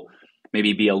people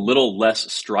maybe be a little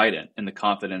less strident in the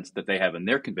confidence that they have in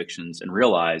their convictions, and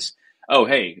realize, oh,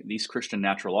 hey, these Christian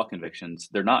natural law convictions,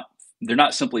 they're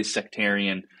not simply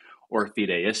sectarian or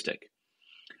fideistic.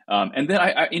 And then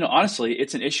honestly,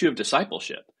 it's an issue of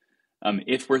discipleship.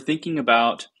 If we're thinking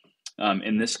about,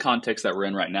 in this context that we're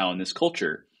in right now in this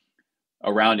culture,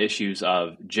 around issues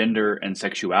of gender and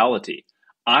sexuality,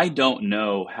 I don't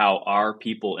know how our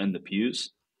people in the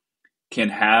pews can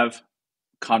have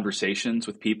conversations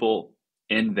with people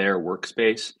in their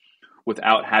workspace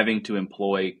without having to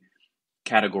employ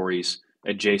categories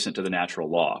adjacent to the natural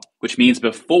law, which means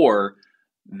before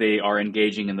they are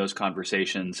engaging in those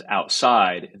conversations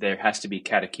outside, there has to be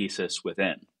catechesis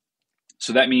within.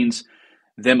 So that means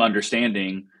them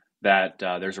understanding that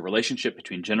there's a relationship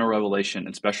between general revelation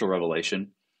and special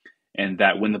revelation, and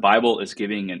that when the Bible is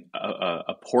giving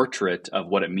a portrait of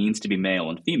what it means to be male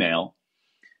and female,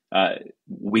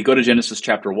 we go to Genesis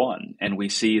chapter 1, and we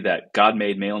see that God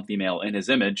made male and female in his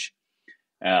image.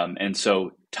 And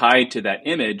so tied to that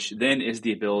image then is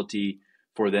the ability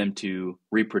for them to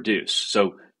reproduce.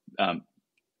 So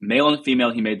male and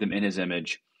female, he made them in his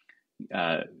image.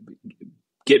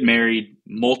 Get married,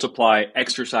 multiply,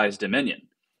 exercise dominion.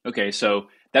 Okay, so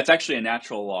that's actually a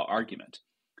natural law argument.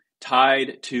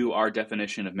 Tied to our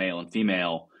definition of male and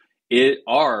female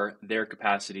are their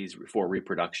capacities for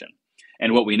reproduction.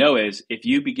 And what we know is, if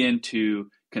you begin to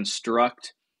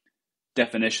construct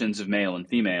definitions of male and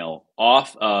female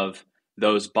off of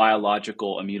those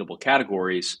biological immutable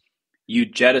categories, you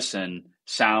jettison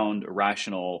sound,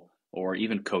 rational, or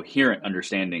even coherent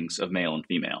understandings of male and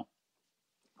female.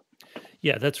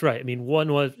 Yeah, that's right. I mean,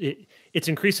 it's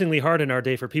increasingly hard in our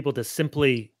day for people to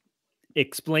simply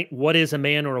explain what is a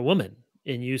man or a woman.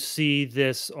 And you see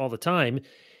this all the time.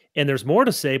 And there's more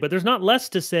to say, but there's not less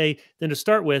to say than to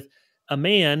start with. A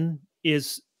man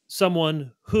is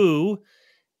someone who,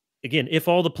 again, if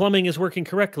all the plumbing is working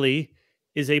correctly,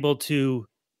 is able to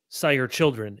sire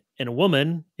children. And a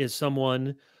woman is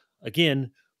someone,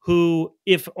 again, who,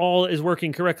 if all is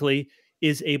working correctly,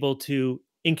 is able to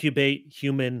incubate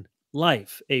human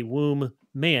life, a womb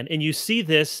man. And you see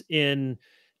this in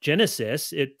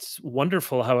Genesis. It's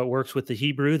wonderful how it works with the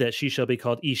Hebrew, that she shall be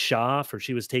called Isha, for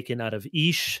she was taken out of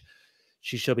Ish.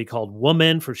 She shall be called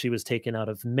woman, for she was taken out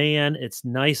of man. It's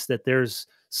nice that there's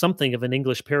something of an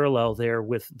English parallel there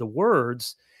with the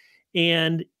words.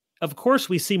 And of course,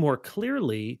 we see more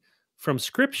clearly from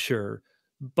Scripture.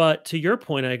 But to your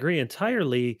point, I agree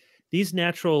entirely. These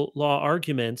natural law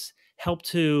arguments help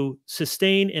to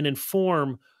sustain and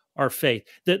inform our faith.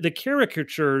 The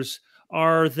caricatures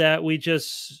are that we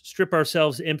just strip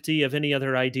ourselves empty of any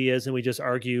other ideas and we just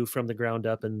argue from the ground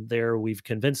up, and there we've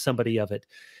convinced somebody of it.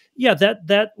 Yeah,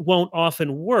 that won't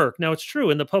often work. Now, it's true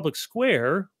in the public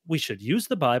square, we should use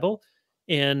the Bible,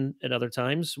 and at other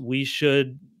times we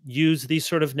should use these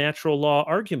sort of natural law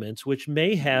arguments, which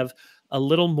may have a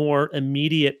little more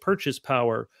immediate purchase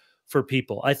power for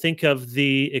people. I think of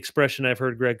the expression I've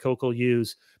heard Greg Kokel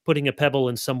use, putting a pebble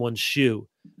in someone's shoe.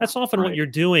 That's often what you're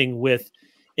doing with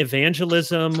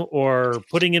evangelism, or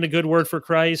putting in a good word for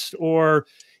Christ, or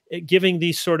giving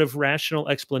these sort of rational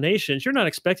explanations. You're not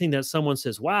expecting that someone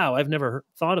says, wow, I've never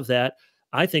thought of that.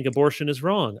 I think abortion is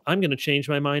wrong. I'm going to change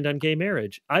my mind on gay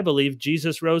marriage. I believe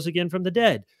Jesus rose again from the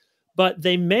dead. But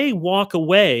they may walk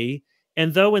away,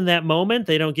 and though in that moment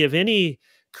they don't give any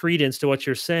credence to what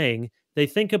you're saying, they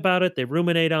think about it, they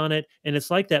ruminate on it, and it's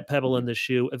like that pebble in the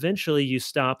shoe. Eventually you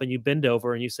stop and you bend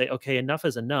over and you say, okay, enough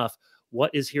is enough.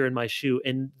 What is here in my shoe?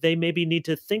 And they maybe need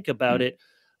to think about it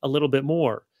a little bit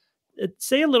more.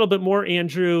 say a little bit more,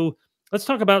 Andrew. Let's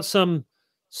talk about some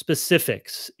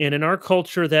specifics. And in our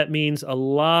culture, that means a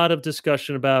lot of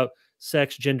discussion about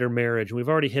sex, gender, marriage. We've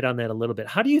already hit on that a little bit.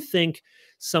 How do you think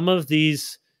some of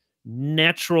these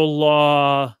natural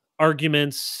law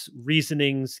arguments,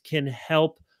 reasonings can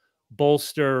help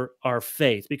bolster our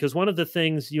faith? Because one of the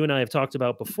things you and I have talked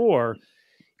about before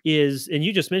is, and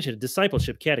you just mentioned it,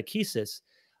 discipleship, catechesis.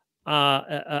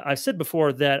 I've said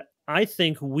before that I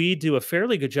think we do a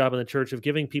fairly good job in the church of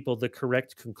giving people the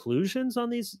correct conclusions on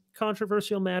these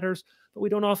controversial matters, but we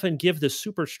don't often give the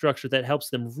superstructure that helps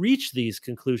them reach these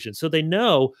conclusions. So they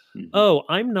know, oh,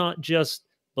 I'm not just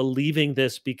believing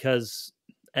this because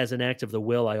as an act of the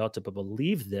will, I ought to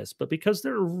believe this, but because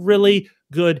there are really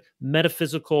good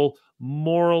metaphysical,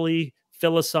 morally,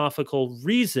 philosophical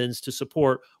reasons to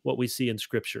support what we see in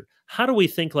Scripture. How do we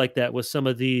think like that with some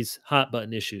of these hot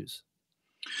button issues?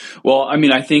 Well, I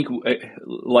mean, I think,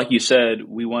 like you said,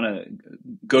 we want to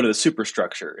go to the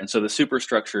superstructure. And so the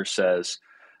superstructure says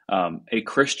a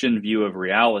Christian view of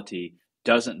reality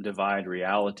doesn't divide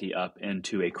reality up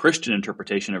into a Christian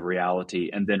interpretation of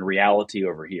reality and then reality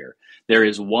over here. There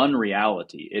is one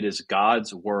reality. It is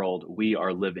God's world. We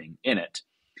are living in it.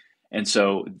 And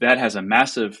so that has a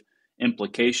massive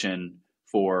implication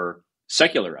for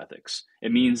secular ethics.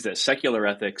 It means that secular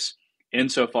ethics,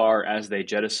 insofar as they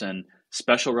jettison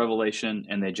special revelation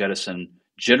and they jettison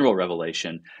general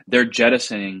revelation, they're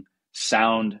jettisoning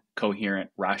sound, coherent,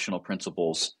 rational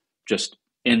principles just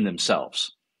in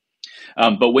themselves.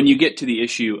 But when you get to the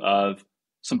issue of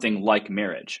something like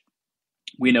marriage,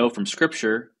 we know from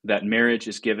Scripture that marriage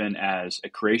is given as a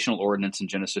creational ordinance in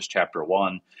Genesis chapter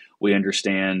 1. We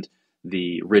understand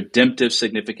the redemptive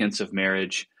significance of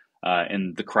marriage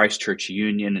and the Christ Church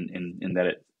union and that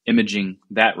it imaging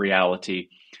that reality.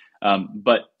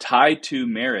 But tied to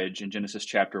marriage in Genesis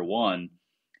chapter 1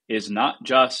 is not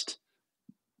just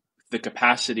the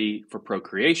capacity for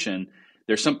procreation.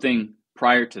 There's something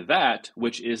prior to that,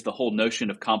 which is the whole notion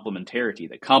of complementarity,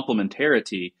 that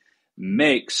complementarity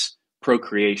makes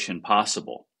procreation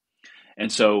possible.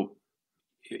 And so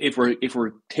if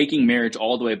we're taking marriage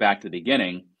all the way back to the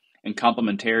beginning, and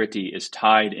complementarity is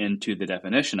tied into the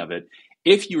definition of it,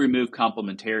 if you remove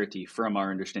complementarity from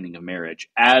our understanding of marriage,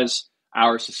 as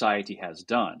our society has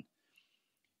done,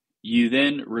 you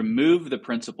then remove the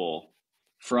principle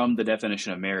from the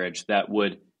definition of marriage that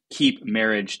would keep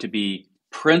marriage to be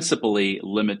principally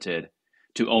limited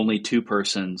to only two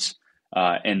persons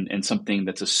and something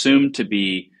that's assumed to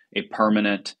be a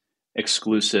permanent,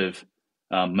 exclusive,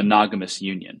 monogamous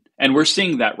union. And we're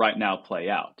seeing that right now play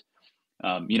out.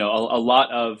 A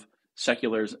lot of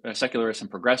secularists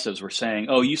and progressives were saying,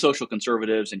 "Oh, you social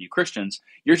conservatives and you Christians,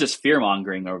 you're just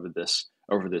fear-mongering over this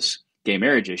gay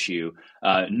marriage issue.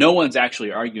 No one's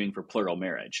actually arguing for plural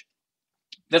marriage."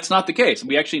 That's not the case.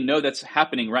 We actually know that's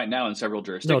happening right now in several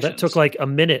jurisdictions. No, that took like a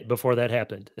minute before that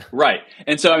happened. Right.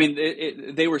 And so, I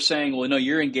mean, they were saying, well, no,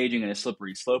 you're engaging in a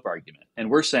slippery slope argument. And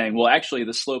we're saying, well, actually,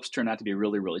 the slopes turn out to be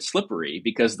really, really slippery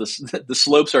because the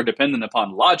slopes are dependent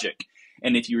upon logic.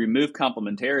 And if you remove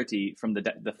complementarity from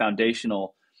the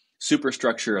foundational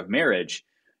superstructure of marriage,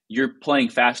 you're playing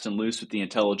fast and loose with the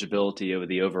intelligibility of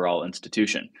the overall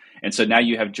institution. And so now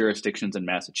you have jurisdictions in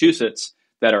Massachusetts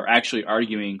that are actually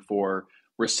arguing for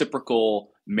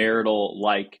reciprocal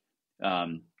marital-like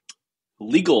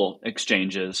legal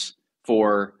exchanges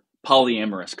for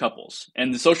polyamorous couples.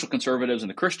 And the social conservatives and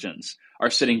the Christians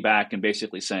are sitting back and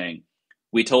basically saying,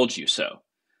 we told you so.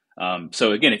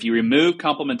 So again, if you remove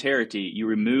complementarity, you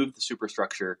remove the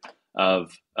superstructure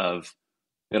of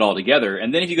it altogether.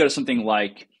 And then if you go to something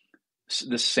like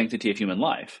the sanctity of human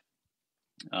life,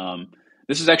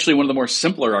 this is actually one of the more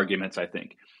simpler arguments, I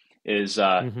think, is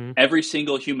every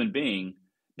single human being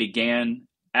began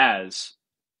as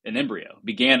an embryo,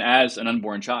 began as an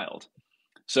unborn child.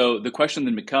 So the question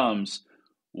then becomes,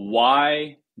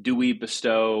 why do we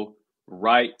bestow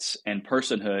rights and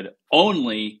personhood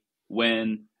only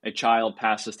when a child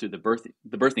passes through the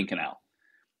birthing canal?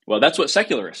 Well, that's what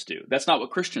secularists do. That's not what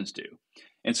Christians do.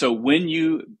 And so when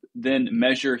you then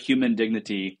measure human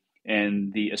dignity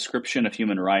and the ascription of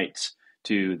human rights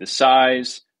to the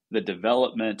size, the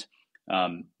development,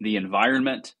 the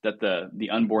environment that the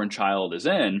unborn child is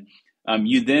in,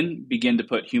 you then begin to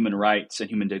put human rights and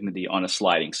human dignity on a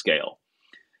sliding scale.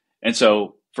 And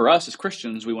so for us as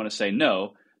Christians, we want to say,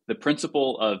 no, the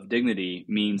principle of dignity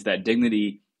means that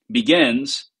dignity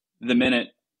begins the minute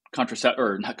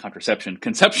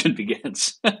conception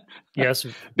begins. Yes.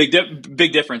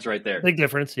 Big difference right there. Big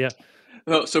difference, yeah.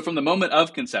 So from the moment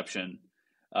of conception,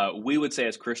 we would say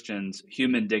as Christians,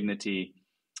 human dignity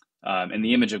and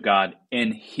the image of God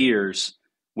inheres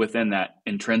within that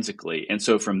intrinsically. And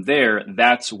so from there,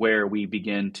 that's where we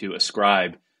begin to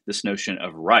ascribe this notion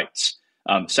of rights.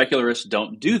 Secularists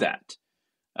don't do that.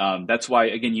 That's why,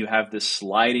 again, you have this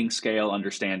sliding scale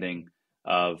understanding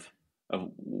of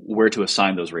where to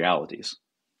assign those realities.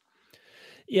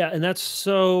 Yeah, and that's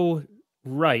so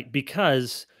right,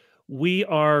 because we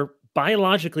are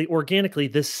biologically, organically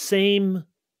the same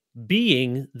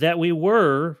being that we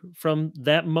were from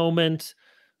that moment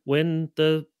when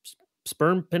the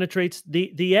sperm penetrates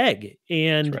the egg, That's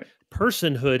and right.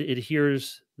 personhood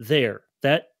adheres there.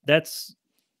 That's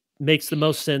makes the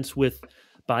most sense with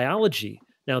biology.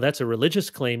 Now, that's a religious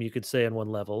claim, you could say, on one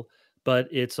level, but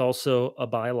it's also a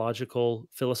biological,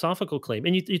 philosophical claim.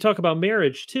 And you talk about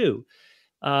marriage too.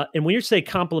 And when you say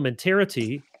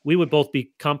complementarity, we would both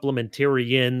be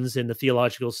complementarians in the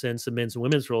theological sense of men's and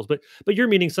women's roles, but you're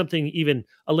meaning something even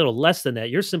a little less than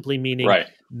that. You're simply meaning Right.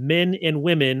 men and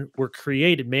women were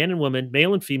created, man and woman,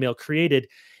 male and female, created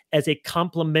as a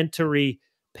complementary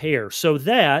pair. So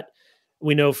that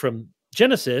we know from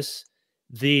Genesis,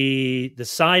 the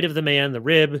side of the man, the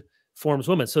rib, forms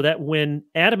woman. So that when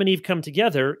Adam and Eve come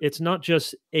together, it's not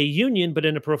just a union, but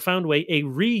in a profound way, a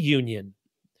reunion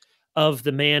of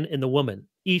the man and the woman,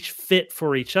 each fit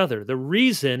for each other. The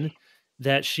reason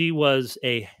that she was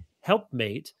a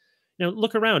helpmate,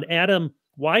 look around. Adam,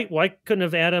 why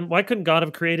couldn't God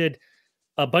have created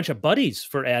a bunch of buddies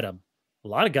for Adam? A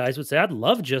lot of guys would say, I'd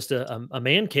love just a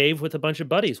man cave with a bunch of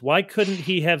buddies. Why couldn't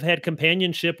he have had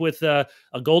companionship with a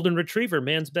golden retriever,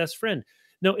 man's best friend?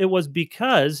 No, it was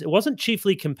because it wasn't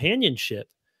chiefly companionship,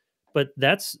 but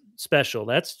that's special.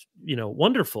 That's,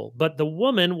 wonderful. But the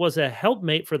woman was a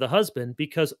helpmate for the husband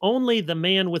because only the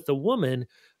man with the woman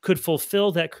could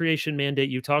fulfill that creation mandate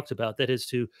you talked about. That is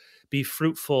to be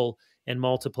fruitful and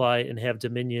multiply and have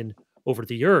dominion over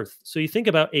the earth. So you think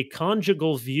about a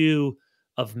conjugal view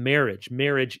of marriage.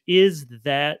 Marriage is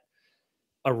that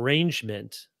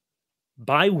arrangement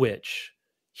by which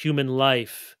human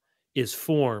life is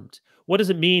formed. What does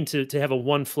it mean to have a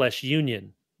one flesh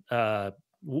union?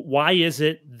 Why is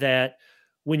it that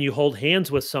when you hold hands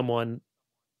with someone,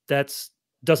 that's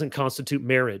doesn't constitute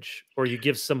marriage, or you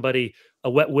give somebody a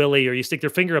wet willy, or you stick their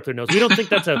finger up their nose? We don't think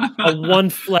that's a one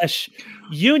flesh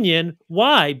union.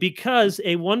 Why? Because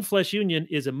a one flesh union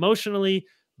is emotionally,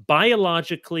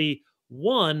 biologically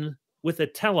one with a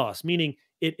telos, meaning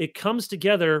it comes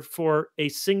together for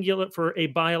a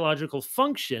biological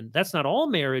function. That's not all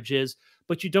marriage is,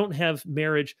 but you don't have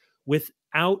marriage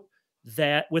without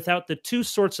the two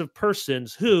sorts of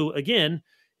persons who, again,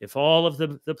 if all of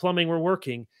the plumbing were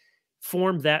working,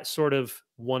 form that sort of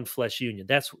one flesh union.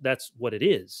 That's what it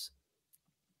is.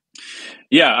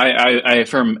 Yeah, I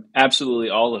affirm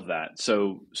absolutely all of that.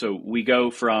 So we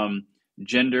go from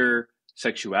gender,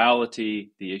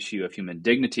 sexuality, the issue of human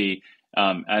dignity,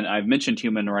 and I've mentioned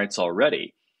human rights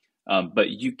already, but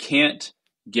you can't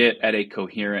get at a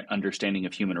coherent understanding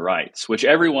of human rights, which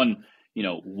everyone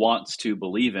wants to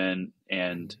believe in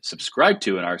and subscribe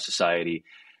to in our society.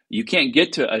 You can't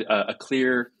get to a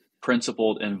clear,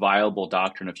 principled, and viable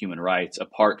doctrine of human rights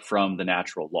apart from the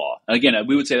natural law. And again,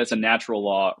 we would say that's a natural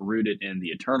law rooted in the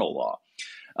eternal law.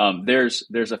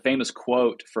 There's a famous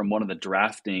quote from one of the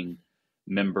drafting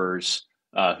members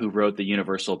who wrote the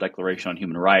Universal Declaration on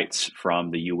Human Rights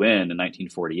from the UN in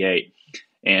 1948.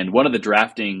 And one of the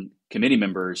drafting committee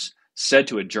members said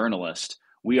to a journalist,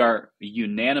 "We are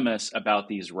unanimous about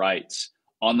these rights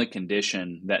on the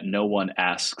condition that no one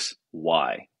asks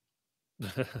why."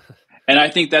 And I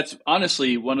think that's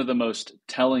honestly one of the most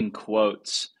telling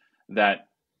quotes that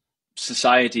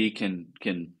society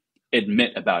can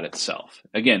admit about itself.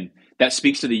 Again, that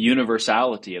speaks to the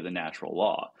universality of the natural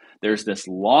law. There's this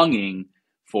longing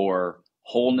for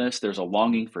wholeness, there's a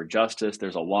longing for justice,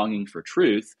 there's a longing for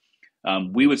truth.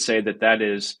 We would say that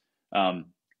is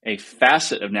a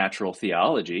facet of natural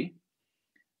theology,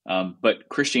 but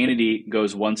Christianity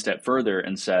goes one step further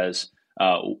and says,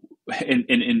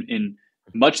 in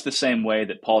much the same way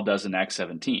that Paul does in Acts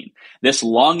 17, this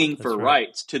longing for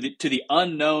rights to the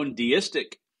unknown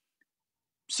deistic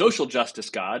social justice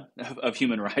God of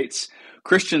human rights.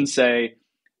 Christians say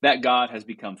that God has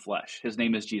become flesh. His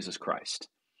name is Jesus Christ.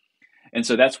 And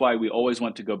so that's why we always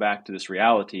want to go back to this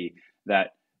reality that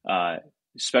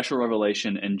special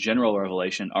revelation and general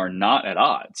revelation are not at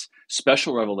odds.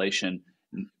 Special revelation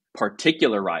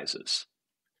particularizes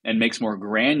and makes more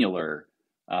granular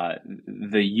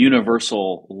the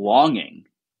universal longing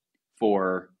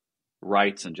for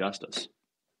rights and justice.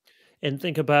 And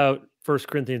think about 1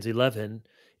 Corinthians 11,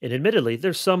 and admittedly,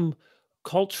 there's some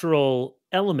cultural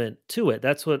element to it.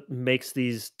 That's what makes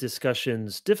these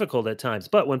discussions difficult at times.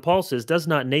 But when Paul says, "Does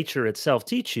not nature itself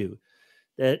teach you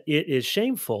that it is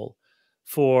shameful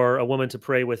for a woman to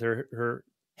pray with her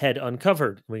head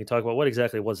uncovered. We can talk about what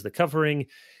exactly was the covering,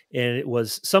 and it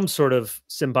was some sort of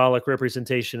symbolic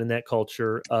representation in that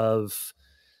culture of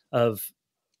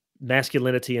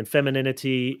masculinity and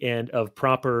femininity and of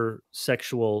proper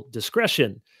sexual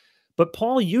discretion. But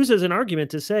Paul uses an argument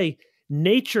to say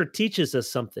nature teaches us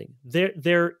something.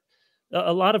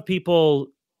 A lot of people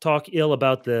talk ill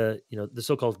about the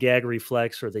so-called gag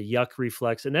reflex or the yuck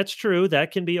reflex, and that's true.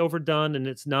 That can be overdone and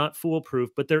it's not foolproof.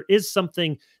 But there is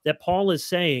something that Paul is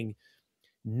saying.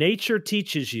 Nature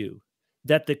teaches you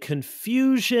that the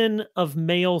confusion of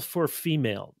male for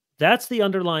female, that's the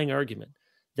underlying argument,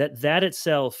 that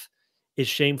itself is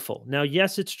shameful. Now,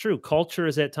 yes, it's true. Culture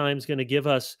is at times going to give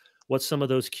us what some of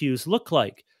those cues look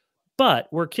like, but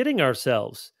we're kidding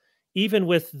ourselves. Even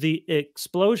with the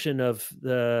explosion of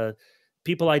the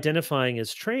people identifying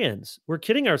as trans, we're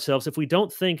kidding ourselves if we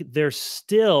don't think there's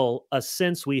still a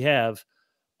sense we have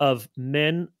of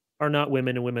men are not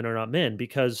women and women are not men.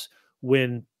 Because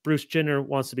when Bruce Jenner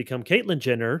wants to become Caitlyn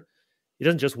Jenner, he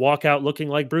doesn't just walk out looking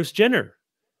like Bruce Jenner.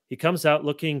 He comes out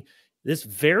looking this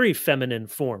very feminine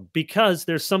form, because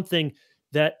there's something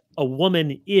that a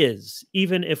woman is,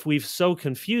 even if we've so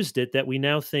confused it that we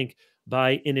now think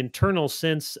by an internal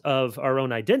sense of our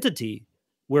own identity,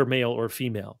 we're male or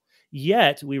female.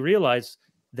 Yet we realize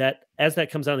that as that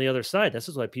comes on the other side, this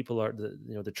is why people are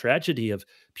the tragedy of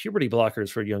puberty blockers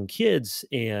for young kids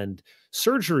and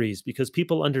surgeries, because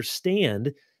people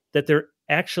understand that there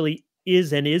actually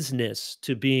is an isness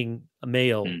to being a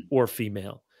male or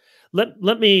female.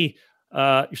 Let me,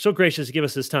 you're so gracious to give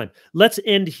us this time. Let's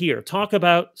end here. Talk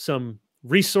about some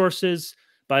resources.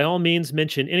 By all means,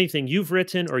 mention anything you've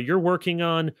written or you're working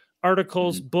on,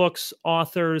 articles, books,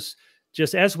 authors.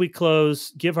 Just as we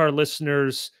close, give our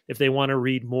listeners, if they want to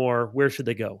read more, where should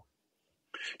they go?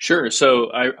 Sure.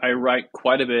 So I write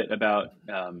quite a bit about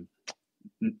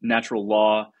natural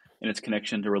law and its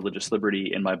connection to religious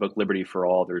liberty in my book, Liberty for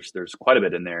All. There's quite a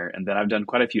bit in there. And then I've done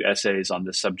quite a few essays on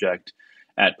this subject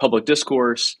at Public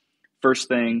Discourse, First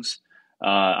Things.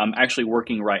 I'm actually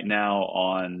working right now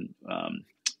on,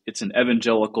 it's an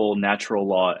evangelical natural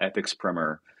law ethics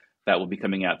primer that will be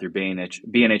coming out through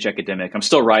B&H Academic. I'm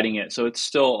still writing it, so it's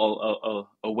still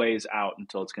a ways out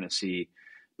until it's going to see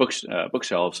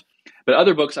bookshelves. But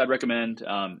other books I'd recommend,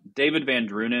 David Van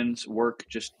Drunen's work,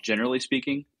 just generally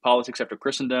speaking, Politics After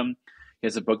Christendom. He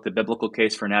has a book, The Biblical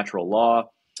Case for Natural Law.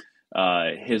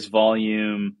 His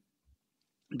volume,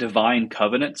 Divine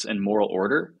Covenants and Moral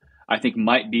Order, I think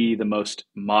might be the most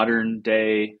modern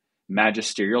day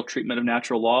magisterial treatment of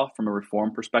natural law from a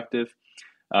reform perspective.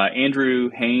 Andrew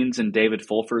Haynes and David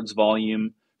Fulford's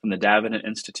volume from the Davenant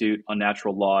Institute on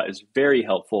Natural Law is very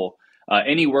helpful.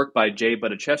 Any work by Jay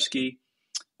Budichevsky,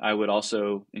 I would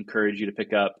also encourage you to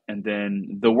pick up. And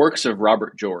then the works of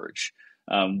Robert George,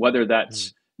 whether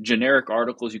that's generic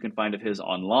articles you can find of his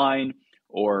online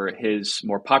or his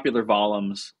more popular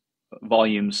volumes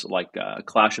like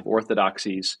Clash of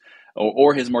Orthodoxies,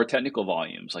 or his more technical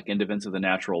volumes like In Defense of the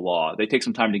Natural Law. They take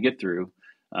some time to get through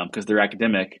because they're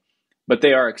academic, but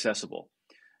they are accessible.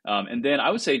 And then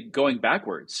I would say going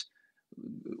backwards,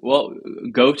 well,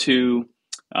 go to,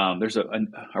 there's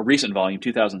a recent volume,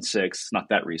 2006, not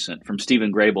that recent, from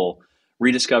Stephen Grable,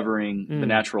 Rediscovering the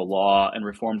Natural Law and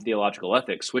Reformed Theological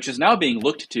Ethics, which is now being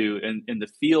looked to in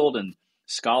the field and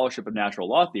scholarship of natural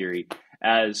law theory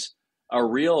as a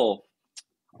real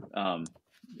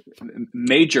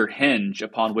major hinge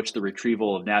upon which the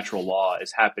retrieval of natural law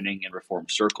is happening in Reformed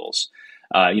circles.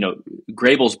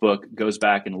 Grable's book goes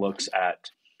back and looks at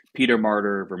Peter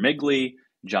Martyr Vermigli,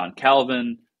 John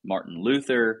Calvin, Martin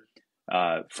Luther,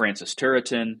 Francis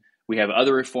Turretin. We have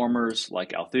other reformers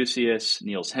like Althusius,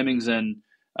 Niels Hemmingsen,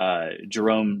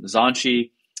 Jerome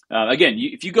Zanchi. Again,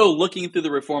 if you go looking through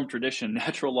the Reformed tradition,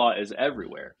 natural law is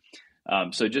everywhere.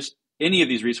 So just any of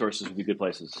these resources would be good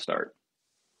places to start.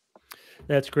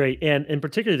 That's great. And in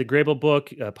particular, the Grable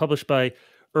book, published by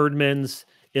Erdmans,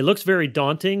 it looks very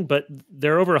daunting, but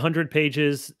there are over 100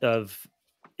 pages of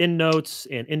endnotes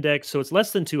and index, so it's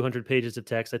less than 200 pages of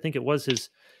text. I think it was his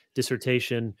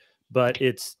dissertation, but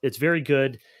it's very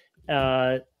good.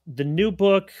 The new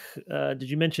book, did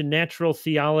you mention Natural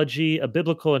Theology, A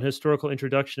Biblical and Historical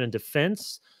Introduction and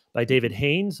Defense by David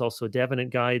Haynes, also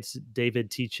Davenant Guides.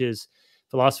 David teaches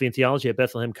philosophy and theology at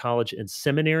Bethlehem College and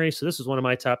Seminary. So this is one of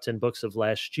my top 10 books of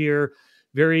last year.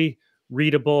 Very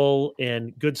readable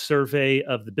and good survey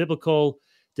of the biblical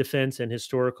defense and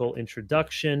historical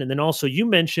introduction. And then also you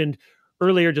mentioned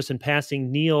earlier, just in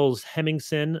passing, Niels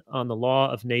Hemmingsen on the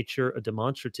law of nature, a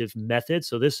demonstrative method.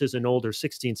 So this is an older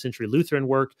 16th century Lutheran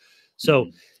work. So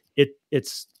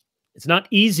it's It's not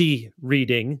easy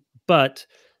reading, but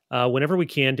whenever we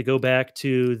can, to go back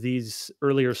to these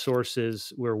earlier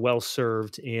sources, we're well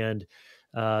served. And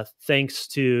thanks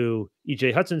to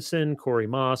E.J. Hutchinson, Corey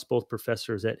Moss, both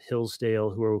professors at Hillsdale,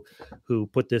 who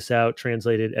put this out,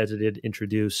 translated, edited,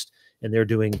 introduced, and they're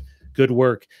doing good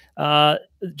work.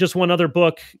 Just one other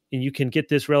book, and you can get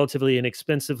this relatively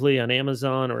inexpensively on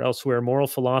Amazon or elsewhere: Moral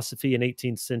Philosophy in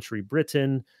 18th Century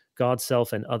Britain, God,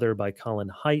 Self, and Other by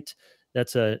Colin Haidt.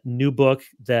 That's a new book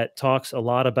that talks a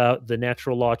lot about the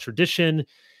natural law tradition.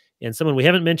 And someone we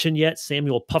haven't mentioned yet,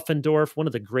 Samuel Puffendorf, one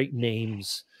of the great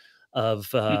names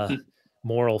of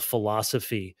moral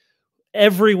philosophy.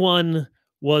 Everyone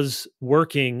was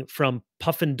working from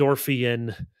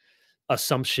Puffendorfian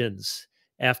assumptions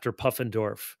after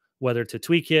Puffendorf, whether to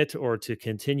tweak it or to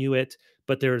continue it.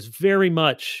 But there's very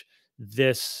much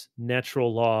this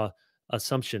natural law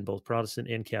assumption, both Protestant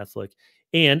and Catholic.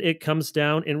 And it comes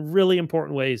down in really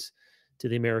important ways to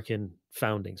the American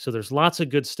founding. So there's lots of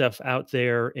good stuff out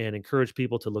there, and encourage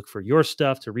people to look for your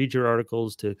stuff, to read your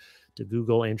articles, to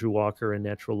Google Andrew Walker and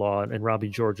natural law. And Robbie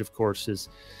George, of course, is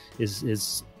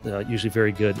usually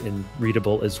very good and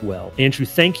readable as well. Andrew,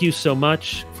 thank you so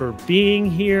much for being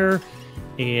here,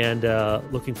 and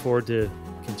looking forward to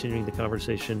continuing the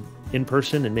conversation in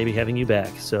person and maybe having you back.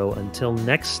 So until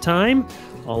next time,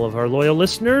 all of our loyal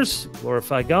listeners,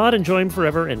 glorify God, enjoy Him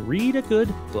forever, and read a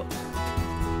good book.